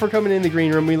all for coming in the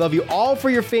green room. We love you all for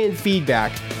your fan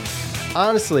feedback.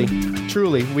 Honestly,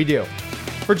 truly, we do.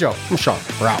 For Joe, I'm Sean.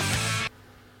 We're out.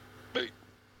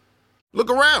 Look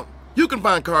around. You can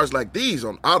find cars like these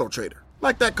on AutoTrader,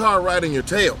 like that car right in your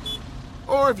tail.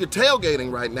 Or if you're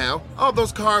tailgating right now, all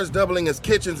those cars doubling as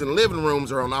kitchens and living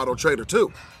rooms are on AutoTrader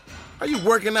too. Are you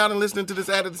working out and listening to this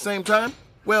ad at the same time?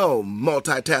 Well,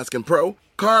 multitasking pro,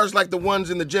 cars like the ones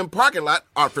in the gym parking lot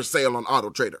are for sale on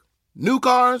AutoTrader. New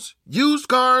cars, used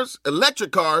cars,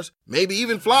 electric cars, maybe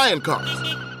even flying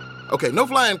cars. Okay, no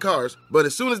flying cars, but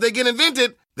as soon as they get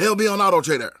invented, they'll be on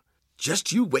AutoTrader.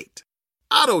 Just you wait.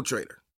 AutoTrader.